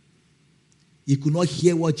 He could not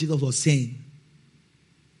hear what Jesus was saying.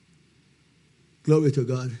 Glory to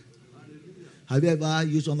God. Have you ever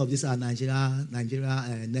used one of these Nigeria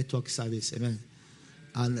network service? Amen.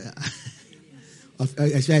 And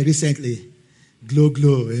especially recently,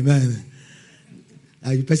 Glow. Amen.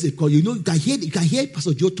 The person call you can hear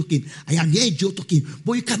Pastor Joe talking. I am hearing Joe talking,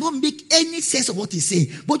 but you cannot make any sense of what he's saying.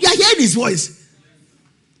 But you are hearing his voice.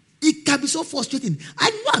 It can be so frustrating. I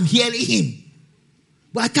know I'm hearing him,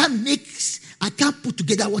 but I can't put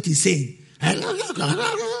together what he's saying.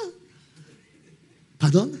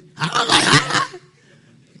 Pardon?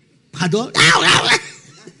 Pardon?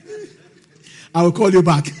 I will call you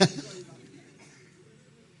back.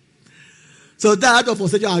 So that out of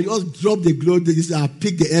frustration, I just drop the Glow, I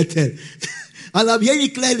pick the Airtel. And I'm hearing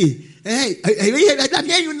you clearly. Hey, I'm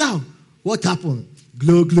hearing you now. What happened?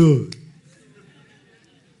 Glow.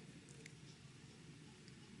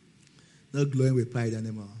 Not glowing with pride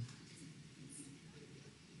anymore.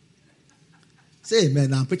 Say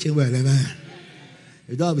amen. I'm preaching well, amen.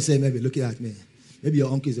 You don't have to say maybe looking at me. Maybe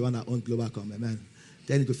your uncle is the one that owns Globacom, amen.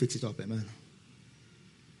 Tell him to fix it up, amen.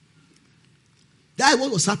 That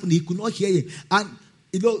what was happening. He could not hear him. And,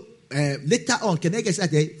 later on, Kenega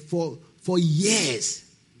said that for years,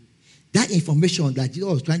 that information that Jesus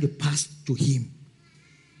was trying to pass to him,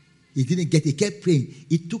 he didn't get it. He kept praying.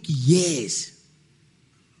 It took years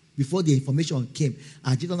before the information came.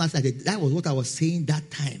 And Jesus said that was what I was saying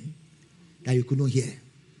that time that you could not hear.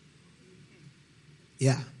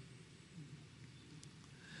 Yeah.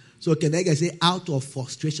 So Kenega said, out of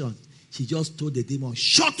frustration, she just told the demon,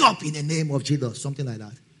 shut up in the name of Jesus. Something like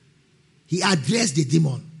that. He addressed the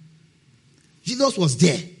demon. Jesus was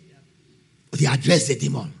there. But he addressed the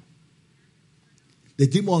demon. The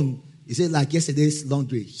demon, he said, like yesterday's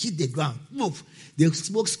laundry, hit the ground, move. The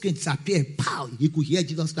smoke screen disappeared. Pow! He could hear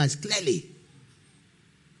Jesus Christ clearly.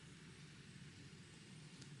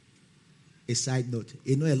 A side note,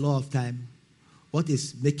 a lot of time, what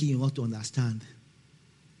is making you not to understand?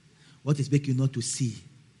 What is making you not to see?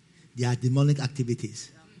 They are demonic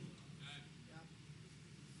activities.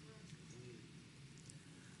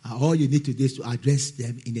 And all you need to do is to address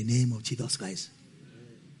them in the name of Jesus Christ.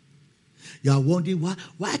 You are wondering,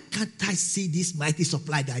 why can't I see this mighty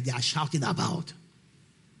supply that they are shouting about?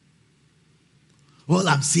 All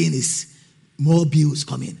I'm seeing is more bills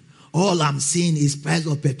coming. All I'm seeing is price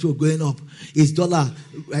of petrol going up. Is dollar.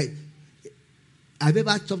 Right? I've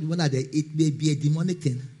ever told one that it may be a demonic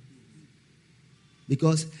thing.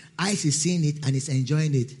 Because Ice is seeing it and is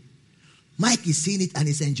enjoying it. Mike is seeing it and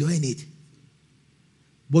is enjoying it.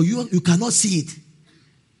 But you cannot see it.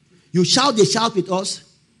 You shout, they shout with us.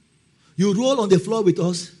 You roll on the floor with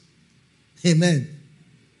us. Amen.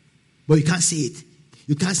 But you can't see it.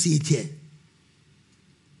 You can't see it here.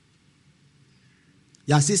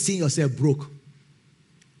 You are still seeing yourself broke.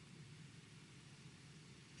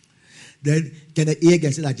 Then Kenneth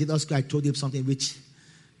Hagin said that Jesus Christ told him something which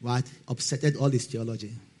upsetted all his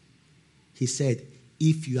theology. He said,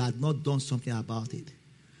 if you had not done something about it,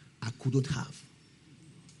 I couldn't have.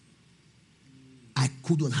 I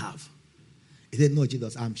couldn't have. He said, no,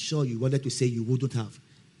 Jesus, I'm sure you wanted to say you wouldn't have.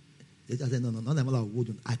 I said, no, not I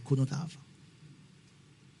wouldn't. I couldn't have.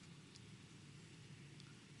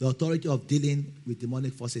 The authority of dealing with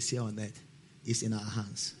demonic forces here on earth is in our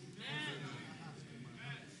hands.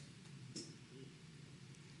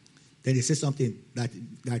 Then he says something that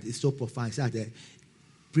is so profound. He said that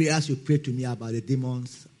prayers you pray to me about the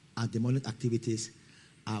demons and demonic activities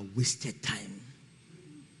are wasted time.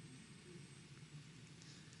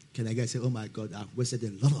 Can I say, oh my God, I've wasted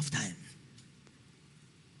a lot of time.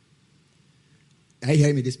 Are you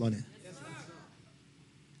hearing me this morning? Yes,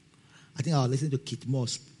 I think I was listening to Kit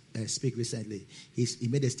Moss speak recently. He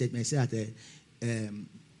made a statement. He said that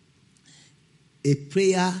a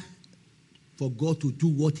prayer for God to do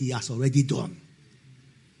what he has already done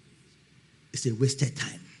is a wasted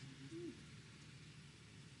time.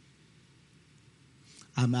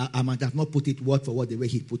 I might have not put it word for word the way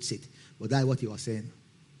he puts it, but that's what he was saying.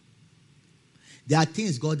 There are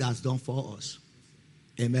things God has done for us.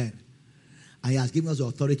 Amen. And he has given us the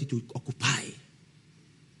authority to occupy.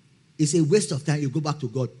 It's a waste of time. You go back to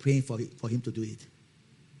God praying for him to do it.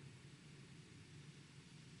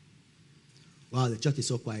 Wow, the church is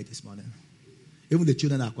so quiet this morning. Even the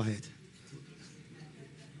children are quiet.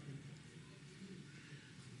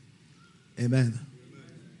 Amen.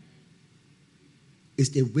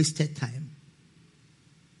 It's a wasted time.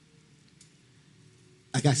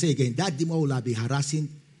 Like I say again, that demon will be harassing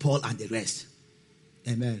Paul and the rest.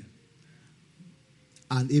 Amen.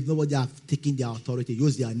 And if nobody have taken their authority,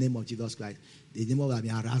 use their name of Jesus Christ, the demon will be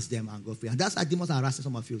harass them and go free. And that's how demons are harassing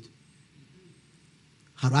some of you.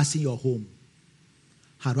 harassing your home,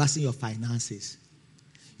 harassing your finances.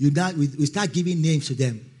 We start giving names to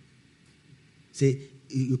them. Say,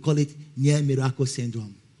 you call it near miracle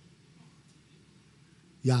syndrome.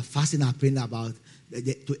 You are fasting and praying about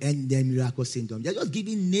to end their miracle syndrome. They're just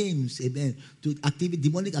giving names, amen, to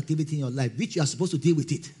demonic activity in your life, which you are supposed to deal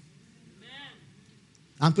with it. Amen.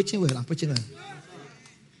 I'm preaching well.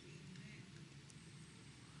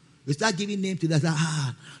 We start giving names to that.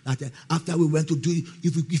 That after we went to do,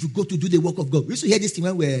 if you go to do the work of God. We used to hear this thing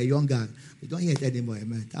when we were younger. We don't hear it anymore,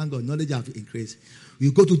 amen. Thank God, knowledge has increased.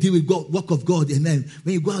 You go to deal with God, work of God, amen.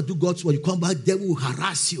 When you go and do God's work, you come back, devil will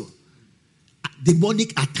harass you.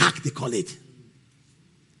 Demonic attack, they call it.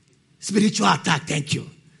 Spiritual attack, thank you.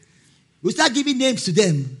 We start giving names to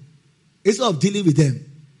them instead of dealing with them.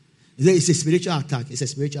 It's a spiritual attack. It's a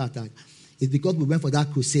spiritual attack. It's because we went for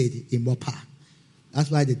that crusade in Mopa. That's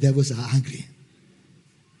why the devils are angry.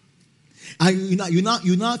 And you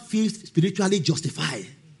now feel spiritually justified.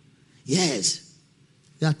 Yes.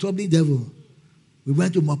 They are troubling devil. We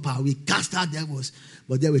went to Mopa. We cast out devils.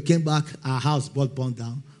 But then we came back. Our house burned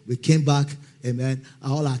down. We came back. Amen.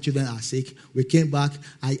 All our children are sick. We came back.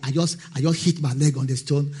 I just hit my leg on the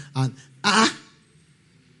stone. And I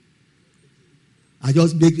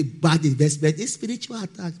just make a bad investment. It's spiritual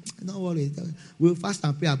attack. Don't worry. We'll fast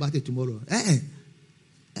and pray about it tomorrow.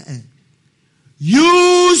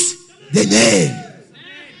 Use the name.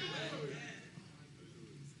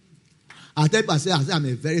 I tell you, I say I'm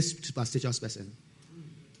a very superstitious person.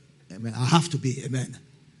 Amen. I have to be. Amen.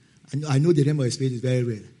 I know the name of the Spirit is very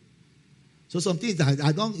real. So some things that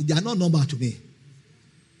they are not normal to me.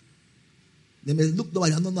 They may look normal,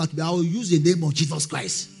 they are not normal to me. I will use the name of Jesus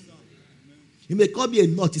Christ. You may call me a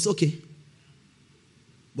nut, it's okay.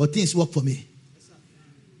 But things work for me.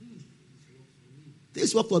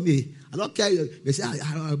 Things work for me. I don't care. They say,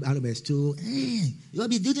 I'm too. You'll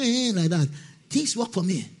be doing like that. Things work for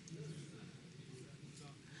me.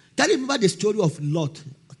 Can you remember the story of Lot?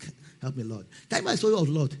 Okay, help me, Lord. Can you remember the story of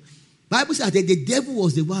Lot? Bible says that the devil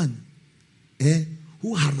was the one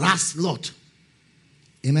who harassed Lot.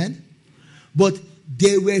 Amen? But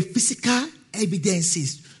there were physical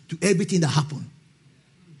evidences to everything that happened.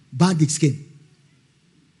 Bandits came.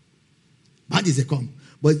 Bandits they come.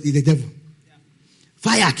 But it's the devil.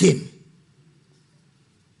 Fire came.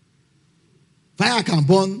 Fire can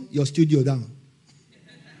burn your studio down.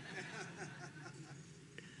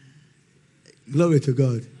 Glory to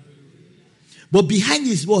God. But behind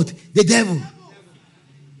is what? The devil.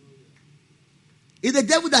 It's the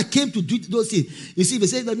devil that came to do those things. You see, they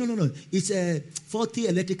say, no. It's a 40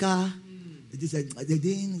 electrical. They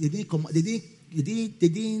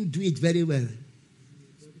didn't do it very well.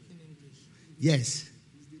 Yes.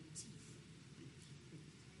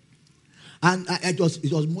 And it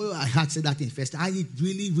was more, I had said that in first. And it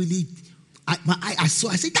really, I saw,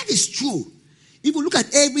 I said, that is true. If you look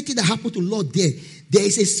at everything that happened to Lord there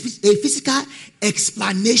is a physical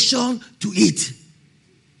explanation to it.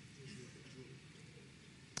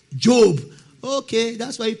 Job. Okay,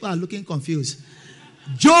 that's why people are looking confused.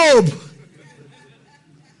 Job.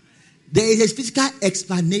 There is a physical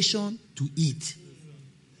explanation to it.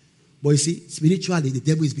 But you see, spiritually, the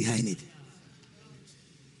devil is behind it.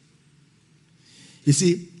 You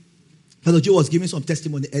see, Pastor Joe was giving some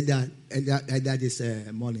testimony earlier this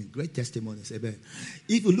morning. Great testimonies. Amen.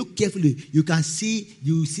 If you look carefully, you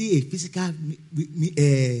see a physical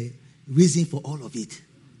reason for all of it.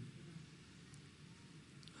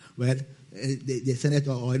 Well, the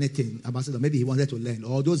senator or anything, ambassador, maybe he wanted to learn.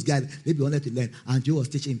 Or those guys, maybe wanted to learn. And Joe was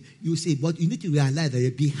teaching him. You see, but you need to realize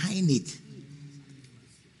that behind it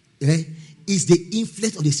is the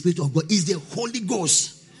influence of the Spirit of God. Is the Holy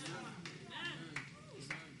Ghost.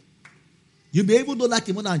 You may even know like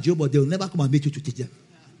Timon and Job, but they will never come and meet you to teach them.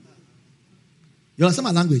 You understand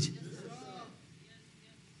my language?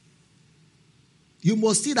 You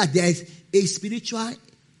must see that there is a spiritual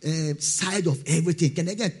side of everything. Ken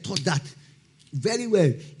Hagin taught that very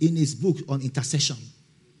well in his book on intercession.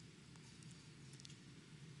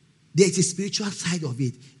 There is a spiritual side of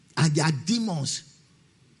it. And there are demons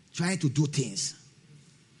trying to do things.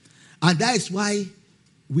 And that is why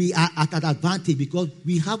we are at an advantage, because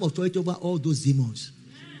we have authority over all those demons.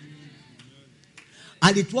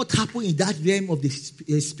 And it's what happened in that realm of the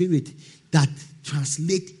spirit that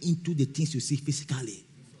translates into the things you see physically.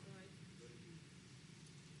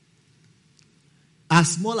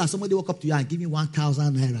 As small as somebody walk up to you and give me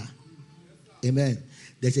 1,000 naira. Amen.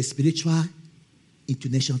 There's a spiritual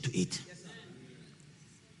intonation to it.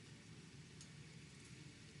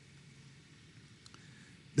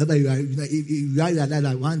 That's why you realize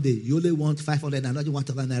that one day you only want 500 and not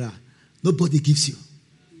 1,000 naira. Nobody gives you.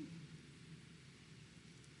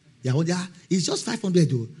 It's just 500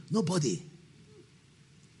 though. Nobody.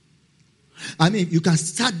 I mean, you can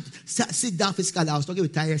sit down physically. I was talking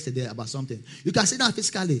with Ty yesterday about something. You can sit down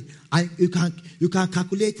physically and you can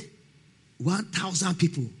calculate 1,000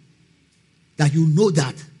 people that you know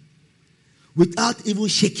that without even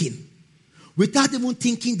shaking, without even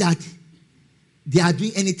thinking that they are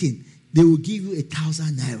doing anything. They will give you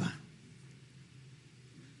 1,000 naira.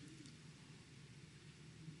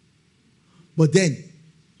 But then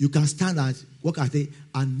you can stand and walk at it,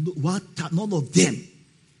 and none of them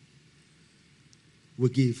will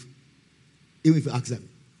give, even if you ask them.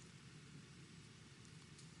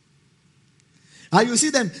 And you see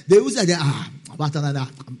them, they will say,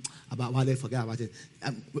 about what they forget about it.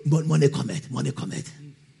 Money comment.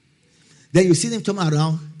 Then you see them come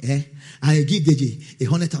around, and you give Deji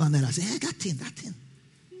 100,000 naira. Say, hey, that thing.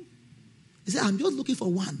 He said, I'm just looking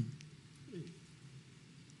for one.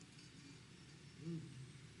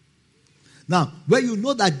 Now, when you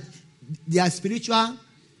know that there are spiritual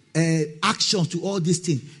actions to all these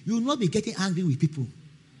things, you will not be getting angry with people.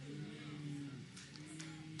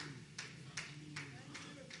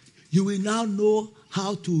 You will now know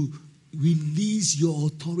how to release your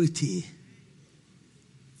authority.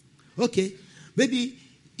 Okay, maybe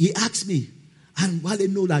he asked me, and while they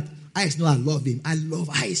know that Ice know I love him, I love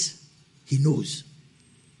Ice. He knows.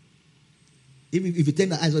 Even if you tell me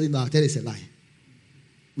that Ice doesn't know, I'll tell you it's a lie.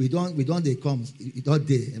 We don't they come. We don't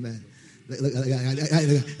they. Amen.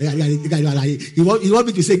 You want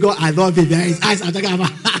me to say, God, I love him. There is Ice I'm talking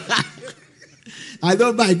about. I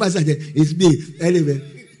don't buy it. It's me. Anyway.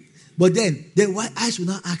 But then why Ice will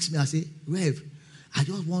not ask me, I say, Rev, I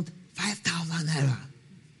just want 5,000 naira.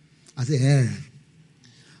 I say,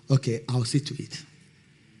 okay, I'll see to it.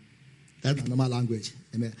 That's my normal language.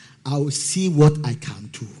 Amen. I will see what I can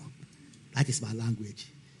do. That is my language.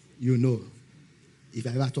 You know. If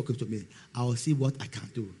you ever talk to me, I will see what I can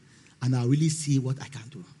do. And I'll really see what I can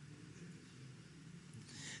do.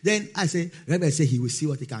 Then I say, Reverend say he will see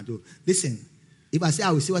what he can do. Listen, if I say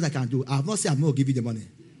I will see what I can do, I have not said I'm going to give you the money.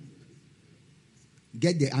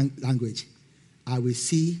 Get the language. I will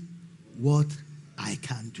see what I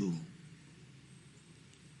can do.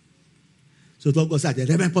 So don't go say,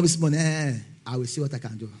 Reverend promise money. I will see what I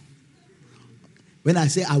can do. When I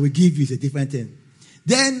say I will give you, it's a different thing.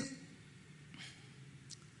 Then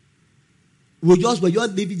we just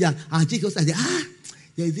living there, and Jesus said,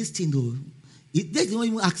 there is this thing though. They don't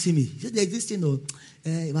even ask me. He said, there is this thing though.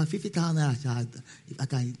 About 50,000, if I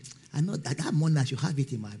can, I know that money I should have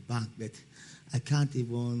it in my bank, but I can't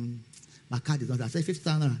even. My card is not. I said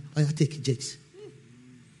 50,000. Oh, I take Jakes.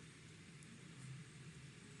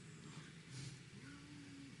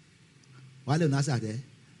 Why don't I say that?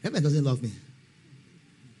 Heaven doesn't love me.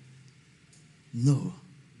 No.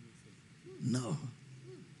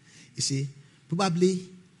 You see, probably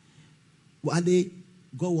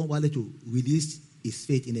God wanted to release his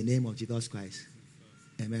faith in the name of Jesus Christ.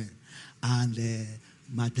 Amen. And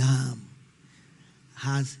Madame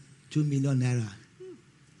has 2 million naira.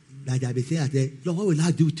 Like I've been saying, Lord, what will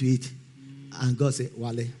I do to it? And God said,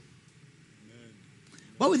 Wale.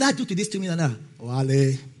 What will I do to this 2 million naira?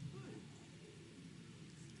 Wale.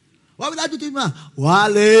 What will I do to him?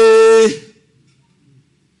 Wale.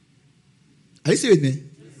 Are you still with me? Yes,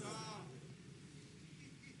 sir.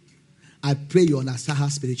 I pray you understand how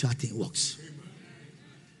spiritual thing works. Amen.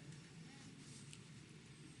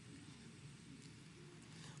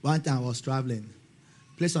 One time I was traveling.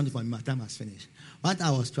 Play something for me. My time has finished. One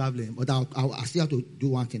time I was traveling, but I still have to do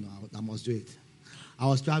one thing. I must do it. I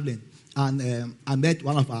was traveling, and I met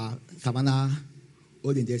one of our Savannah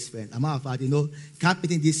olden days friends. As a matter of fact, camp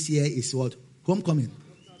meeting this year is what? Homecoming.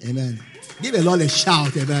 Amen. Give a Lord a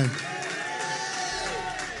shout. Amen.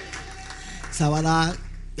 Savannah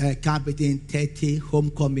camp meeting 30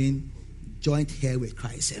 homecoming joint here with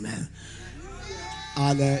Christ. Amen.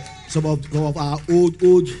 And some of our old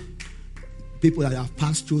people that have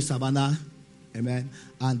passed through Savannah, amen,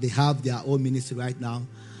 and they have their own ministry right now.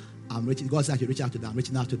 God said I should reach out to them. I'm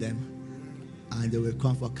reaching out to them, and they will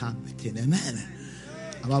come for camp meeting. Amen.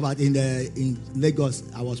 About in Lagos,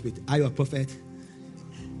 I was with Ayo Prophet.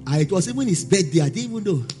 It was even his birthday. I didn't even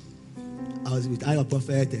know. I was with Ayo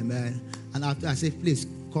Prophet, amen. And after I said, please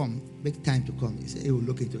come, make time to come. He said he will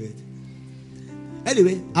look into it.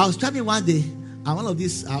 Anyway, I was traveling one day, and one of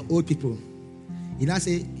these old people, he now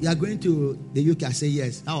said, you are going to the UK? I said,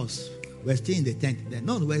 yes. We're still in the tent. Then,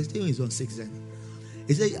 no, we're still in zone 6 then.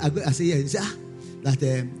 He said, I said, yes. He said, that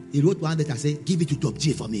he wrote one letter. I said, give it to Dom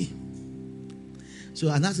G for me. So,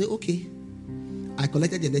 and I said, okay. I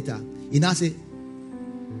collected the letter. He now said,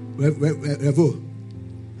 Revo,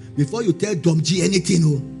 before you tell Dom G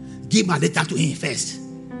anything, give my letter to him first.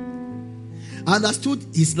 I understood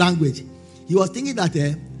his language. He was thinking that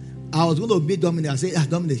I was going to meet Dominic. I said,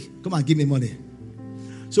 Dominic, come and give me money.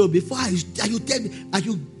 So before I should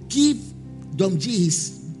give Dom G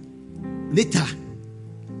his letter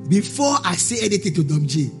before I say anything to Dom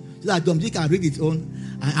G, so that Dom G can read it on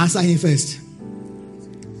and answer him first.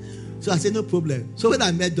 So I said, no problem. So when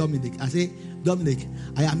I met Dominic, I said, Dominic,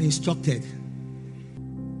 I am instructed.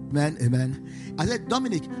 Amen, amen. I said,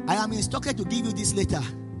 Dominic, I am instructed to give you this letter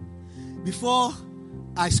before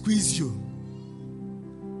I squeeze you.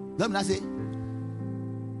 Dominic, I said,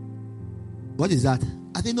 what is that?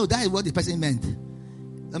 I said, no, that is what the person meant.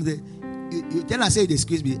 Dominic, you tell her, say they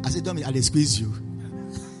squeeze me. I said, Dominic, I squeeze you.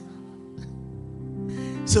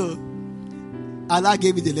 So Allah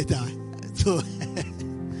gave me the letter.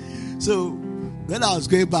 So when I was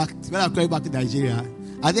going back to Nigeria,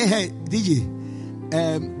 I said, hey,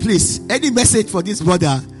 DJ, please, any message for this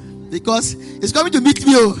brother? Because he's coming to meet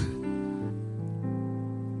me.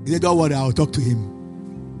 He said, don't worry, I'll talk to him.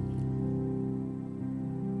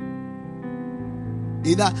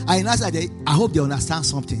 I said, I hope they understand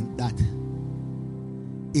something, that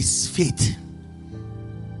it's faith.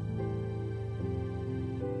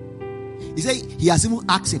 He said he has even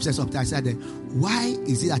asked himself sometimes. He said, why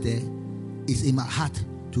is it that it's in my heart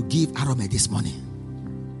to give Arome this money?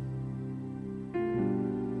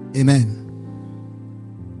 Amen.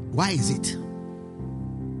 Why is it?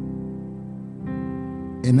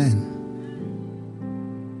 Amen.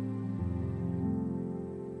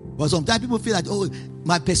 But sometimes people feel that, oh,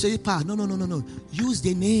 my persuasive power. No. Use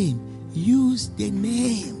the name. Use the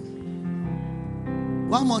name.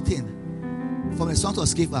 One more thing from the Sons of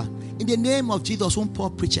Sceva. In the name of Jesus, whom Paul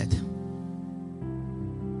preached,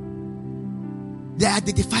 they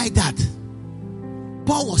identified that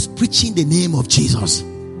Paul was preaching the name of Jesus.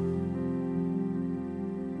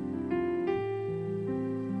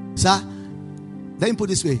 Sir, let me put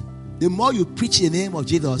it this way. The more you preach the name of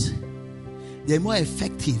Jesus, the more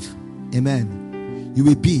effective, amen, you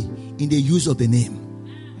will be in the use of the name.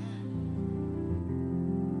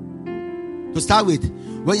 To start with,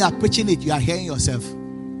 when you are preaching it, you are hearing yourself.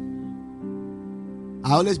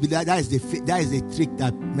 I always believe that is the trick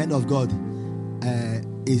that men of God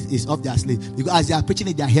is up their sleeve. Because as they are preaching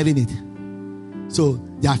it, they are hearing it. So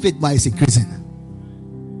their faith is increasing.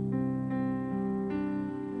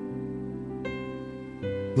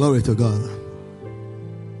 Glory to God.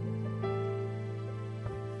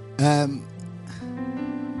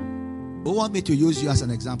 Who want me to use you as an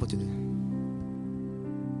example today?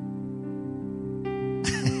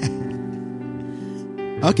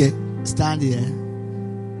 Okay, stand here.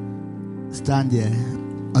 Stand there.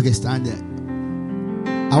 Okay, stand there.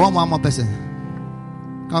 I want one more person.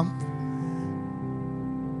 Come.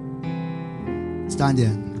 Stand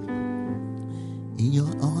there. In your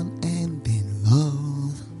unending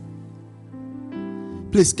love.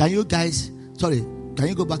 Please, can you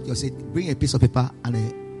go back to your seat? Bring a piece of paper and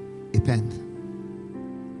a pen.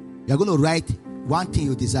 You're going to write one thing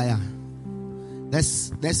you desire.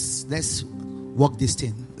 Let's work this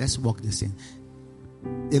thing. Let's work this thing.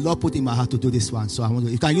 The Lord put in my heart to do this one. So I want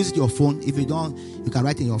to. You can use it your phone. If you don't, you can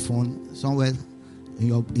write in your phone somewhere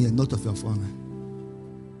in a note of your phone.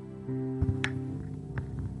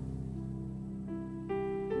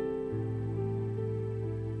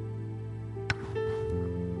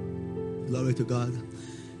 Glory to God.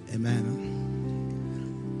 Amen.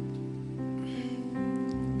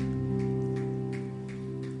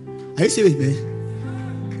 Are you still with me?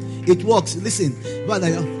 It works. Listen, brother.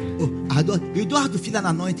 You don't have to feel an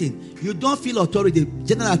anointing. You don't feel authority.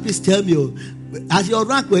 General, please tell me, as your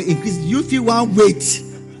rank will increase, you feel one weight.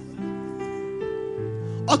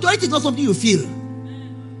 Authority is not something you feel.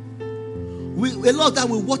 A lot of that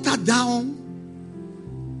will water down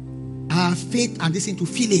our faith and this into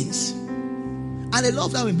feelings. And a lot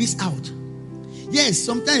of that will miss out. Yes,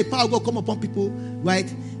 sometimes the power of God come upon people,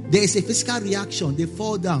 right? There is a physical reaction. They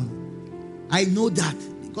fall down. I know that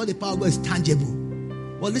because the power of God is tangible.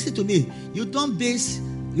 But listen to me. You don't base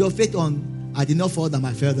your faith on, I did not fall down,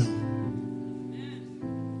 I fell down.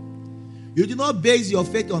 You do not base your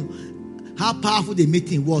faith on how powerful the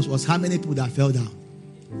meeting was how many people that fell down.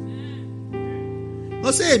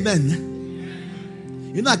 No, say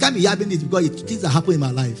amen. You know, I can't be yapping this because things that happen in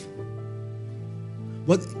my life.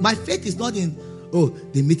 But my faith is not in,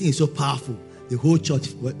 the meeting is so powerful. The whole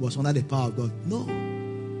church was under the power of God. No.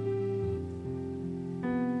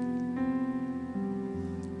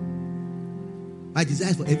 My desire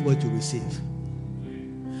is for everybody to receive.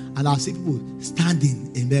 And I'll see people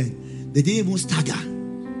standing, amen. They didn't even stagger.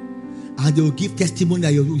 And they will give testimony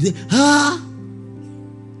that you say,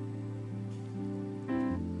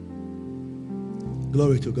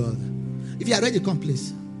 Glory to God. If you are ready, come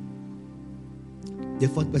please. The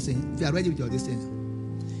fourth person, if you are ready with your this thing,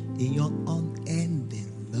 in your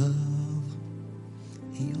unending love,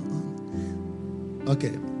 in your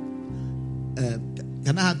okay.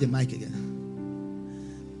 Can I have the mic again?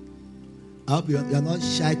 I hope you are not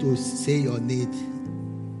shy to say your need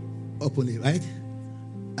openly, right?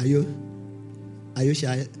 Are you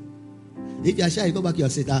shy? If you are shy, go back to your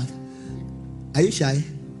seat. Are you shy?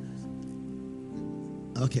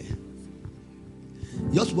 Okay.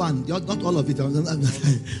 Just one, not all of it.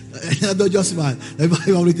 Not just one.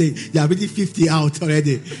 Everything. They are already 50 out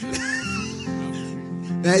already.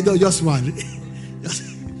 No, just one.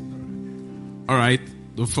 All right.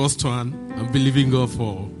 The first one, I'm believing God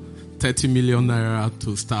for 30 million naira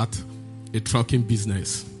to start a trucking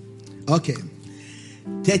business. Okay.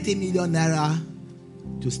 30 million naira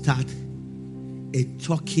to start a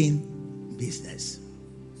trucking business.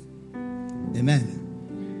 Amen.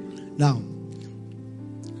 Now,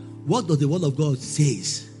 what does the word of God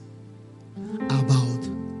says about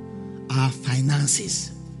our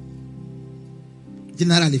finances?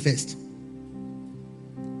 Generally first.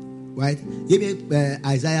 Right? Give me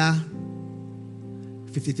Isaiah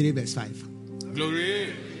 53 verse 5.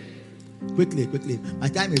 Glory. Quickly. My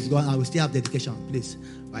time is gone. I will still have dedication, please.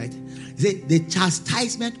 Right? The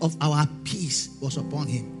chastisement of our peace was upon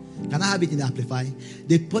him. Can I have it in the Amplify?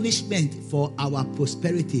 The punishment for our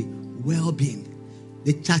prosperity, well-being.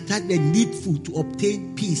 The chastisement needful to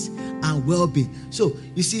obtain peace and well-being. So,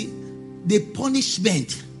 you see, the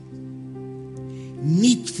punishment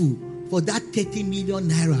needful for that 30 million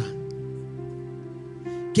naira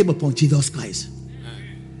came upon Jesus Christ.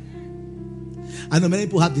 I know many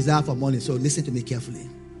people have desire for money, so listen to me carefully.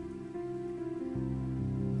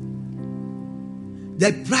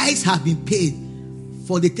 The price has been paid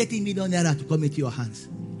for the 30 million naira to come into your hands.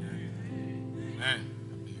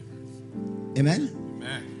 Amen? Amen.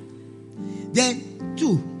 Then,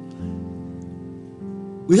 2,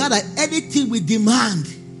 we heard that anything we demand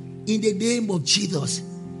in the name of Jesus,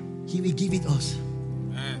 He will give it us.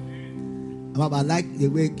 I like the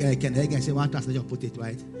way Ken Hagin said, one translation put it,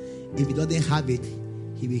 right? If He doesn't have it,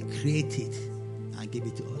 He will create it and give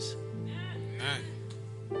it to us.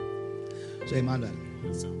 So, Emmanuel,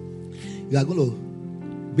 you are going to,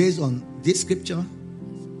 based on this scripture,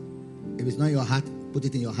 if it's not in your heart, put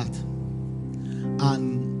it in your heart.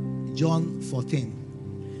 And John 14,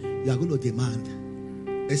 you are going to demand.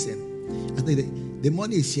 Listen, I think the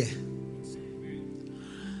money is here.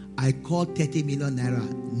 I call 30 million naira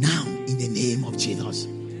now in the name of Jesus.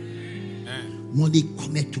 Money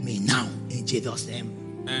cometh to me now in Jesus' name.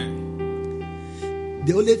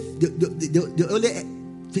 The only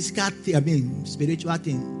physical thing, spiritual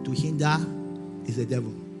thing to hinder is the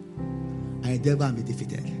devil. And the devil will be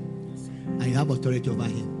defeated. And you have authority over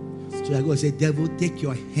him. So I'm going to say, devil, take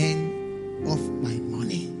your hand off my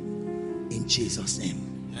money in Jesus' name.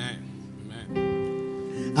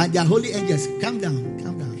 Amen. And their holy angels, calm down.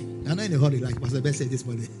 I'm not in a hurry, like Pastor Ben said this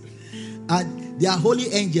morning. And their holy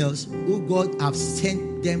angels, who God have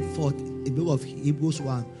sent them forth in the book of Hebrews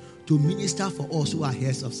 1 to minister for us who are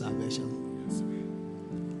heirs of salvation.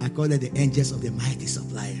 I call them the angels of the mighty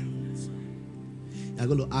supplier. I'm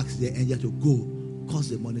going to ask the angel to go, cause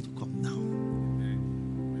the money to come now.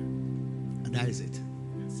 And that is it.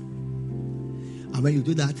 And when you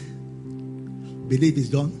do that, believe it's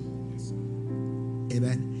done.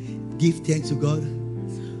 Amen. Give thanks to God.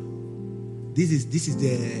 This is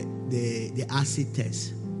the acid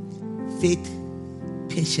test. Faith,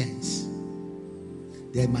 patience,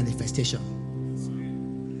 then manifestation.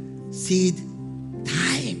 Seed,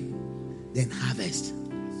 time, then harvest.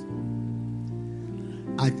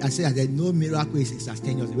 I say that there's no miracle is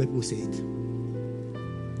instantaneous, the way people say it.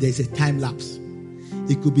 There's a time lapse.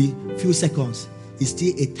 It could be few seconds. It's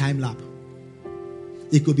still a time lapse.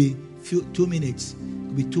 It could be 2 minutes. It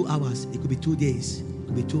could be 2 hours. It could be 2 days. It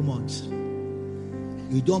could be 2 months.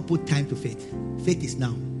 You don't put time to faith. Faith is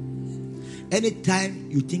now.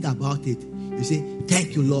 Anytime you think about it, you say,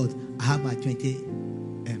 thank you, Lord, I have my 20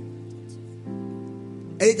 M.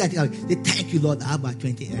 Anytime you think about it, say, thank you, Lord, I have my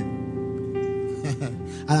 20 M.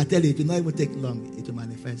 And I tell you, it will not even take long. It will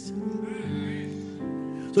manifest.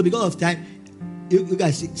 So because of time, you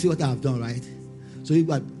guys see what I have done, right? So you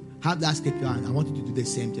got have that scripture, and I want you to do the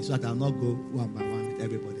same thing so that I'll not go one by one with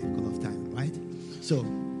everybody because of time, right? So,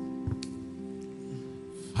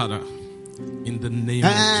 Father, in the name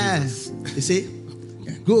of Jesus. You see?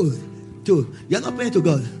 Good. 2. You're not praying to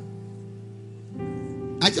God.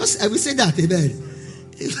 I will say that, amen.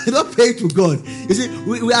 You're not praying to God. You see,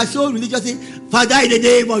 we are so religious. Father, in the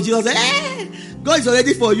name of Jesus. God is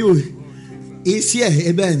already for you. is here.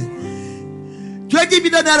 Amen. 20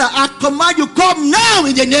 million naira. I command you, come now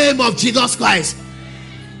in the name of Jesus Christ.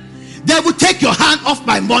 They will take your hand off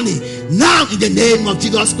my money now in the name of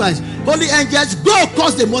Jesus Christ. Holy angels, go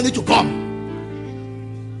cause the money to come,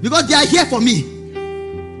 because they are here for me,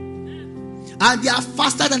 and they are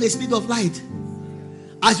faster than the speed of light.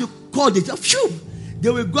 As you call it, phew, they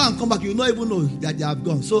will go and come back. You will not even know that they have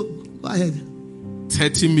gone. So go ahead.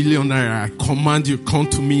 30 million naira. I command you, come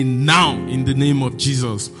to me now in the name of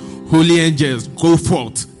Jesus. Holy angels, go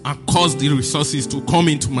forth and cause the resources to come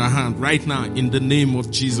into my hand right now in the name of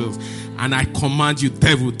Jesus. And I command you,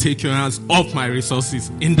 devil, take your hands off my resources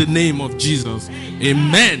in the name of Jesus.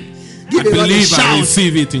 Amen. I believe I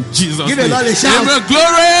receive it in Jesus' name. Give a lot of shout. Amen. Glory!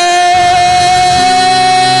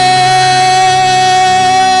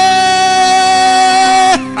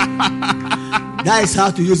 That is how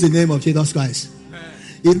to use the name of Jesus Christ.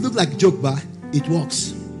 It looks like a joke, but it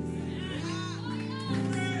works.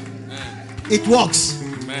 It works.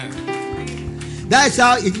 Amen. That is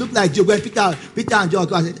how it looked like joke. When Peter and John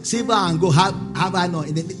said, silver and gold have I not?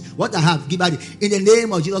 What I have, give out. In the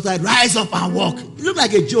name of Jesus Christ, rise up and walk. It looked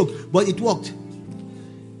like a joke, but it worked.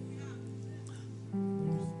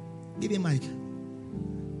 Give me a mic.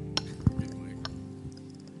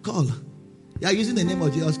 Call. You are using the name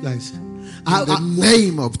of Jesus Christ. In the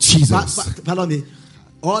name of Jesus. Pardon me.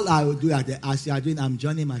 All I will do as you are doing, I'm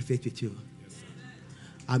joining my faith with you.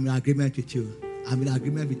 I'm in agreement with you. I'm in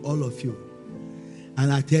agreement with all of you.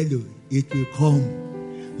 And I tell you, it will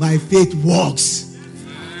come. My faith works.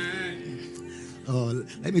 Oh,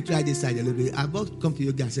 let me try this side a little bit. I'm about to come to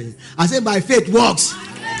you guys. I say, my faith works.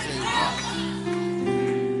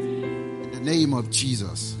 In the name of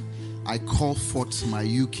Jesus, I call forth my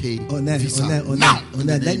UK visa now.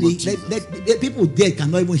 Let people there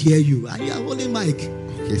cannot even hear you. And you are holding mic.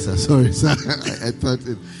 Okay, sir. Sorry, sir. I thought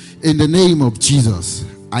it. In the name of Jesus,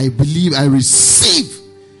 I believe I receive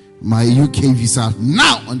my UK visa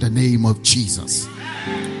now in the name of Jesus.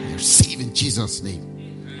 I receive in Jesus' name.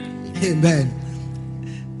 Amen.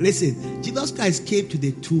 Listen, Jesus Christ came to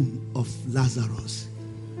the tomb of Lazarus.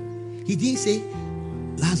 He didn't say,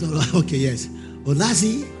 Lazarus, okay, yes. Or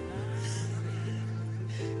Lazzy.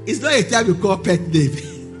 It's not a time you call pet name.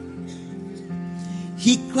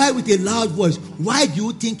 He cried with a loud voice. Why do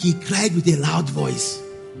you think he cried with a loud voice?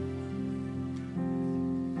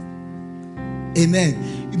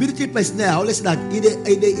 Amen. The military personnel, I always say that in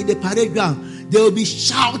the parade ground, they will be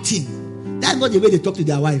shouting. That's not the way they talk to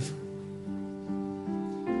their wife.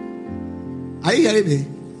 Are you hearing me?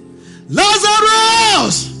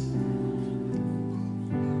 Lazarus!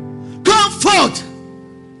 Come forth!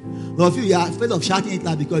 Some of you are afraid of shouting it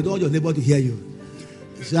loud because you don't want your neighbor to hear you.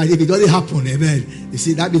 So if it doesn't happen, amen. You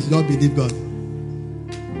see, that means you don't believe God.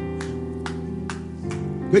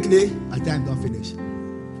 Quickly, our time don't finish.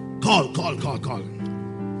 Call.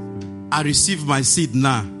 I receive my seed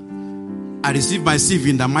now. I receive my seed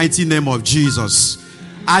in the mighty name of Jesus.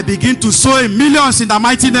 I begin to sow in millions in the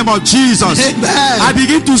mighty name of Jesus. Amen. I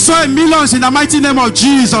begin to sow in millions in the mighty name of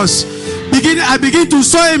Jesus. I begin to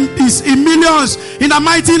sow in millions in the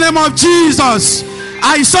mighty name of Jesus.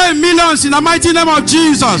 I sow in millions in the mighty name of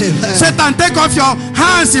Jesus. Amen. Satan, take off your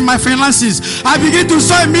hands in my finances. I begin to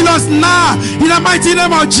sow in millions now in the mighty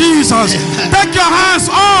name of Jesus. Amen. Take your hands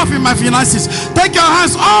off in my finances. Take your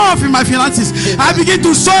hands off in my finances. Amen. I begin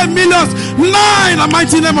to sow in millions now in the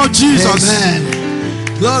mighty name of Jesus.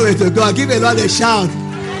 Amen. Glory to God. Give a Lord a shout.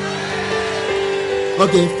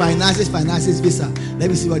 Okay, finances, visa. Let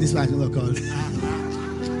me see what this one is called.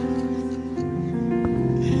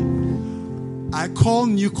 I call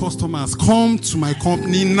new customers. Come to my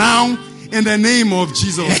company now in the name of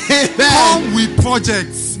Jesus. Amen. Come with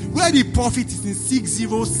projects where the profit is in 6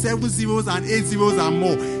 zeros, 7 zeros, and 8 zeros and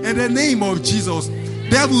more. In the name of Jesus,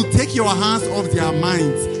 they will take your hands off their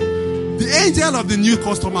minds. The angel of the new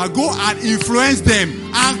customer, go and influence them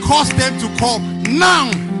and cause them to come now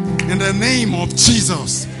in the name of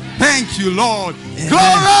Jesus. Thank you, Lord. Glory!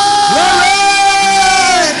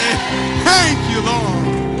 Thank you, Lord.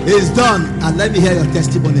 It's done. And let me hear your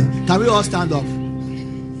testimony. Can we all stand up?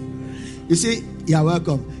 You see, you're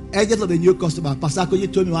welcome. Angel of the new customer, Pastor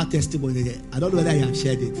Akoji told me one testimony there. I don't know whether you have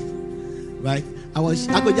shared it. Right? I was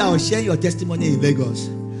sharing your testimony in Lagos.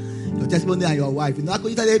 Your testimony and your wife. You know,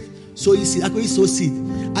 Akoji started sowing seed. Akoji sow seed.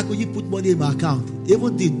 Akoji put money in my account.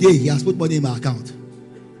 Even the day he has put money in my account.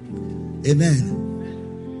 Amen.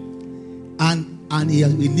 And he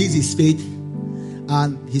has released his faith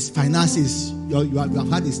and his finances. You have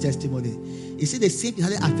had his testimony. You see, the same thing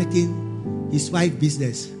started affecting his wife's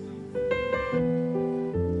business.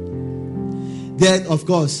 Then, of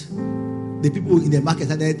course, the people in the market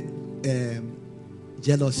started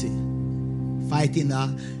jealousy, fighting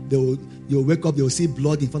her. You'll wake up, they'll see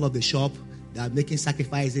blood in front of the shop. They are making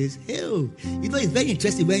sacrifices. Hell, it's very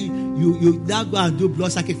interesting when you now go and do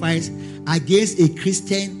blood sacrifice against a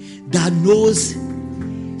Christian that knows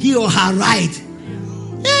he or her right.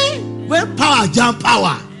 When power jump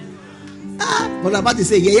power. But I'm about to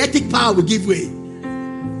say, yeyetic power will give way.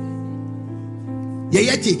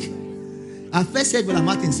 Yeyetic. I first heard Brother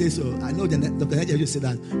Martin say so. I know Dr. Hedges used to say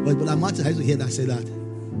that. But Brother Martin, I used to hear that say that.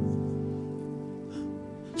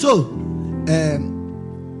 So,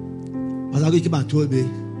 Pastor Agoji came and told me,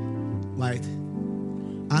 right?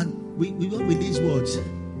 And we went with these words.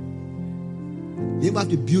 They have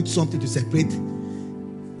to build something to separate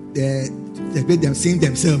them, seeing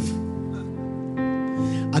themselves.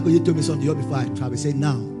 Agoji told me something before I travel. He said,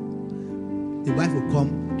 now, the wife will come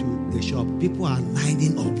to the shop. People are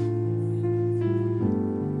lining up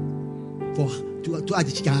to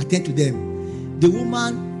she can attend to them. The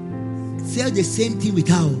woman sells the same thing with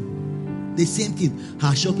her. The same thing.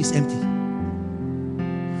 Her shop is empty.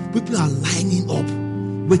 People are lining up,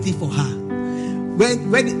 waiting for her. When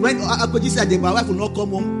Agoji said that my wife will not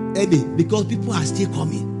come home early because people are still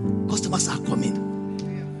coming. Customers are coming.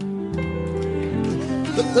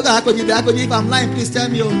 Look at Agoji. If I'm lying, please tell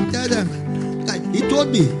me. Tell them. He told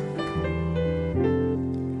me.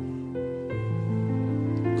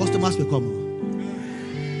 Customers will come.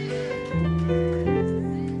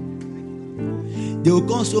 They will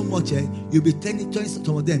come so much, you'll be telling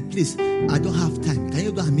some of them, please, I don't have time. Can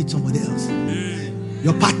you go and meet somebody else? Amen.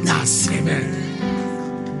 Your partners. Amen.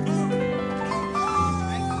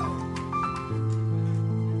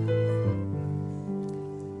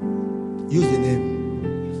 Use the name.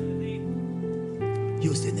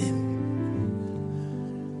 Use the name.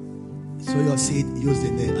 So your seed, use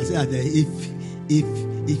the name. I said that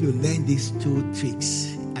if you learn these 2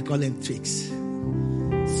 tricks, I call them tricks.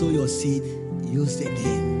 Sow your seed, use the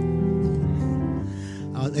name.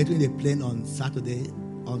 I was entering the plane on Saturday,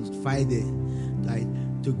 on Friday, right,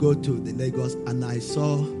 to go to the Lagos, and I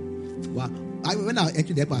saw, when I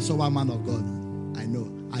entered the airport, I saw one man of God. I know.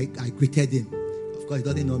 I greeted him. Of course, he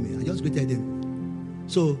doesn't know me. I just greeted him.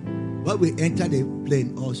 So, when we entered the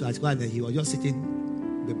plane, also, I saw that he was just sitting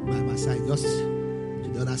by my side, just to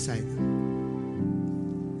the other side.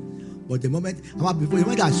 But the moment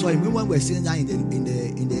I saw him, when we were sitting down in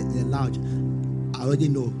the lounge, I already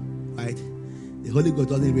know, right? The Holy Ghost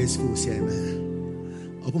doesn't raise fools here,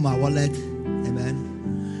 amen. Open my wallet,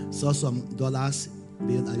 amen. Saw some dollars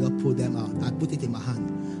bill, I just pulled them out. I put it in my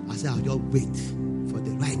hand. I said, I'll just wait for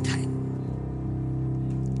the right time.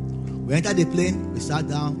 We entered the plane, we sat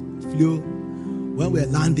down, flew. When we were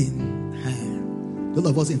landing, those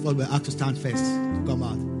of us in front were asked to stand first to come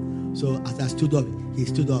out. So as I stood up, he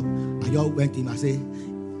stood up. I just went to him. I said,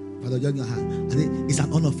 Brother John, your hand. I said, it's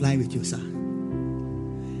an honor flying with you, sir.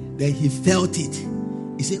 Then he felt it.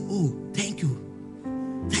 He said, oh, thank you.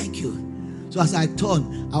 Thank you. So as I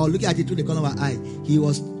turned, I was looking at it through the corner of my eye. He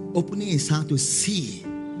was opening his hand to see.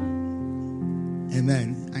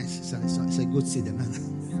 Amen. It's a good seed, amen.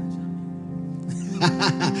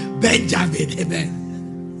 Benjamin,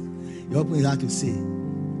 amen. He opened his hand to see.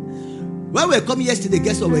 When we were coming yesterday,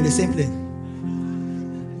 guess what? We were in the same plane.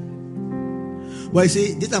 But you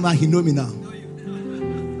see, this time he know me now.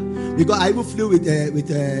 Because I even flew with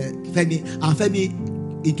Femi, and Femi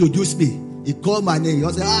introduced me. He called my name. He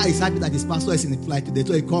was like, he's happy that his pastor is in the flight today.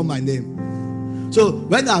 So he called my name. So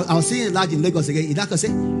when I was seeing him large in Lagos again, he now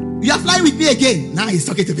said, you are flying with me again. Now he's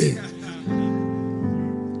talking to me.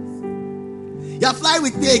 You are flying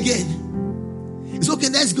with me again. It's okay,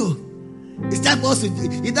 let's go. It's time for us to.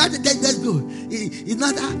 It's not that let's go. It's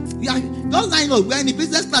not that. Don't line up. We're in the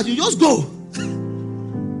business class. You just go.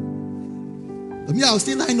 But me, I was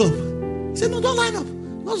still line up. He said, no, don't line up.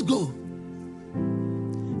 Let's go.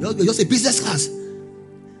 You're just a business class.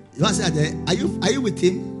 You want to say, are you with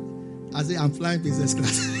him? I said, I'm flying business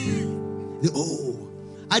class. Said, oh,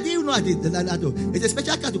 I didn't even know I did that. It's a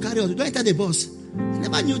special car to carry us. You don't enter the bus. I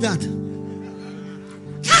never knew that.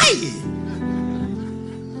 Hi!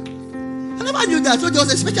 I never knew that. So there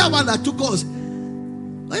was a special one that took us.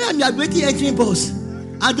 When I'm your waiting entering bus,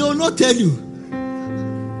 and they will not tell you.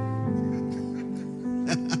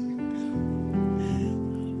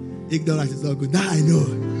 Ignorance is not good. Now I know.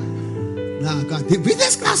 Now I can't take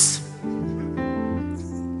business class.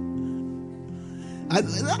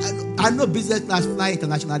 I know business class flight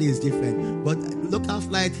internationally is different, but local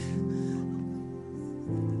flight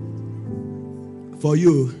for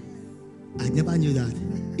you, I never knew that.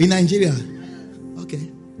 In Nigeria, okay.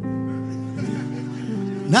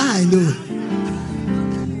 Now I know.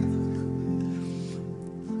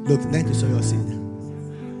 Look, learn to sow your seed.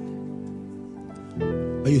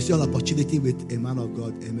 When you see an opportunity with a man of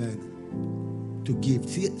God, amen, to give,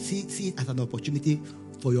 see it as an opportunity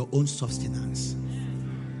for your own sustenance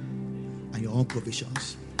and your own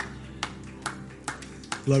provisions.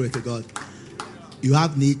 Glory to God. You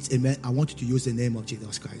have needs, amen. I want you to use the name of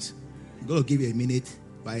Jesus Christ. I'm going to give you a minute,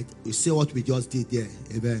 right? You see what we just did there,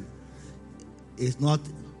 amen. It's not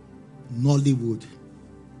Nollywood,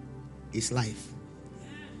 it's life.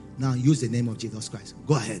 Now use the name of Jesus Christ.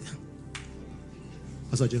 Go ahead.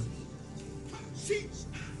 Pastor Joe.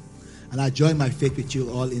 And I join my faith with you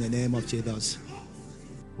all in the name of Jesus.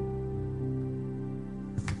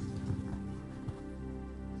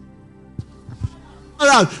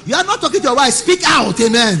 You are not talking to your wife. Speak out.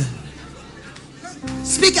 Amen.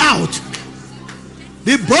 Speak out.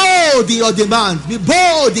 Be bold in your demands. Be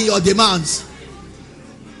bold in your demands.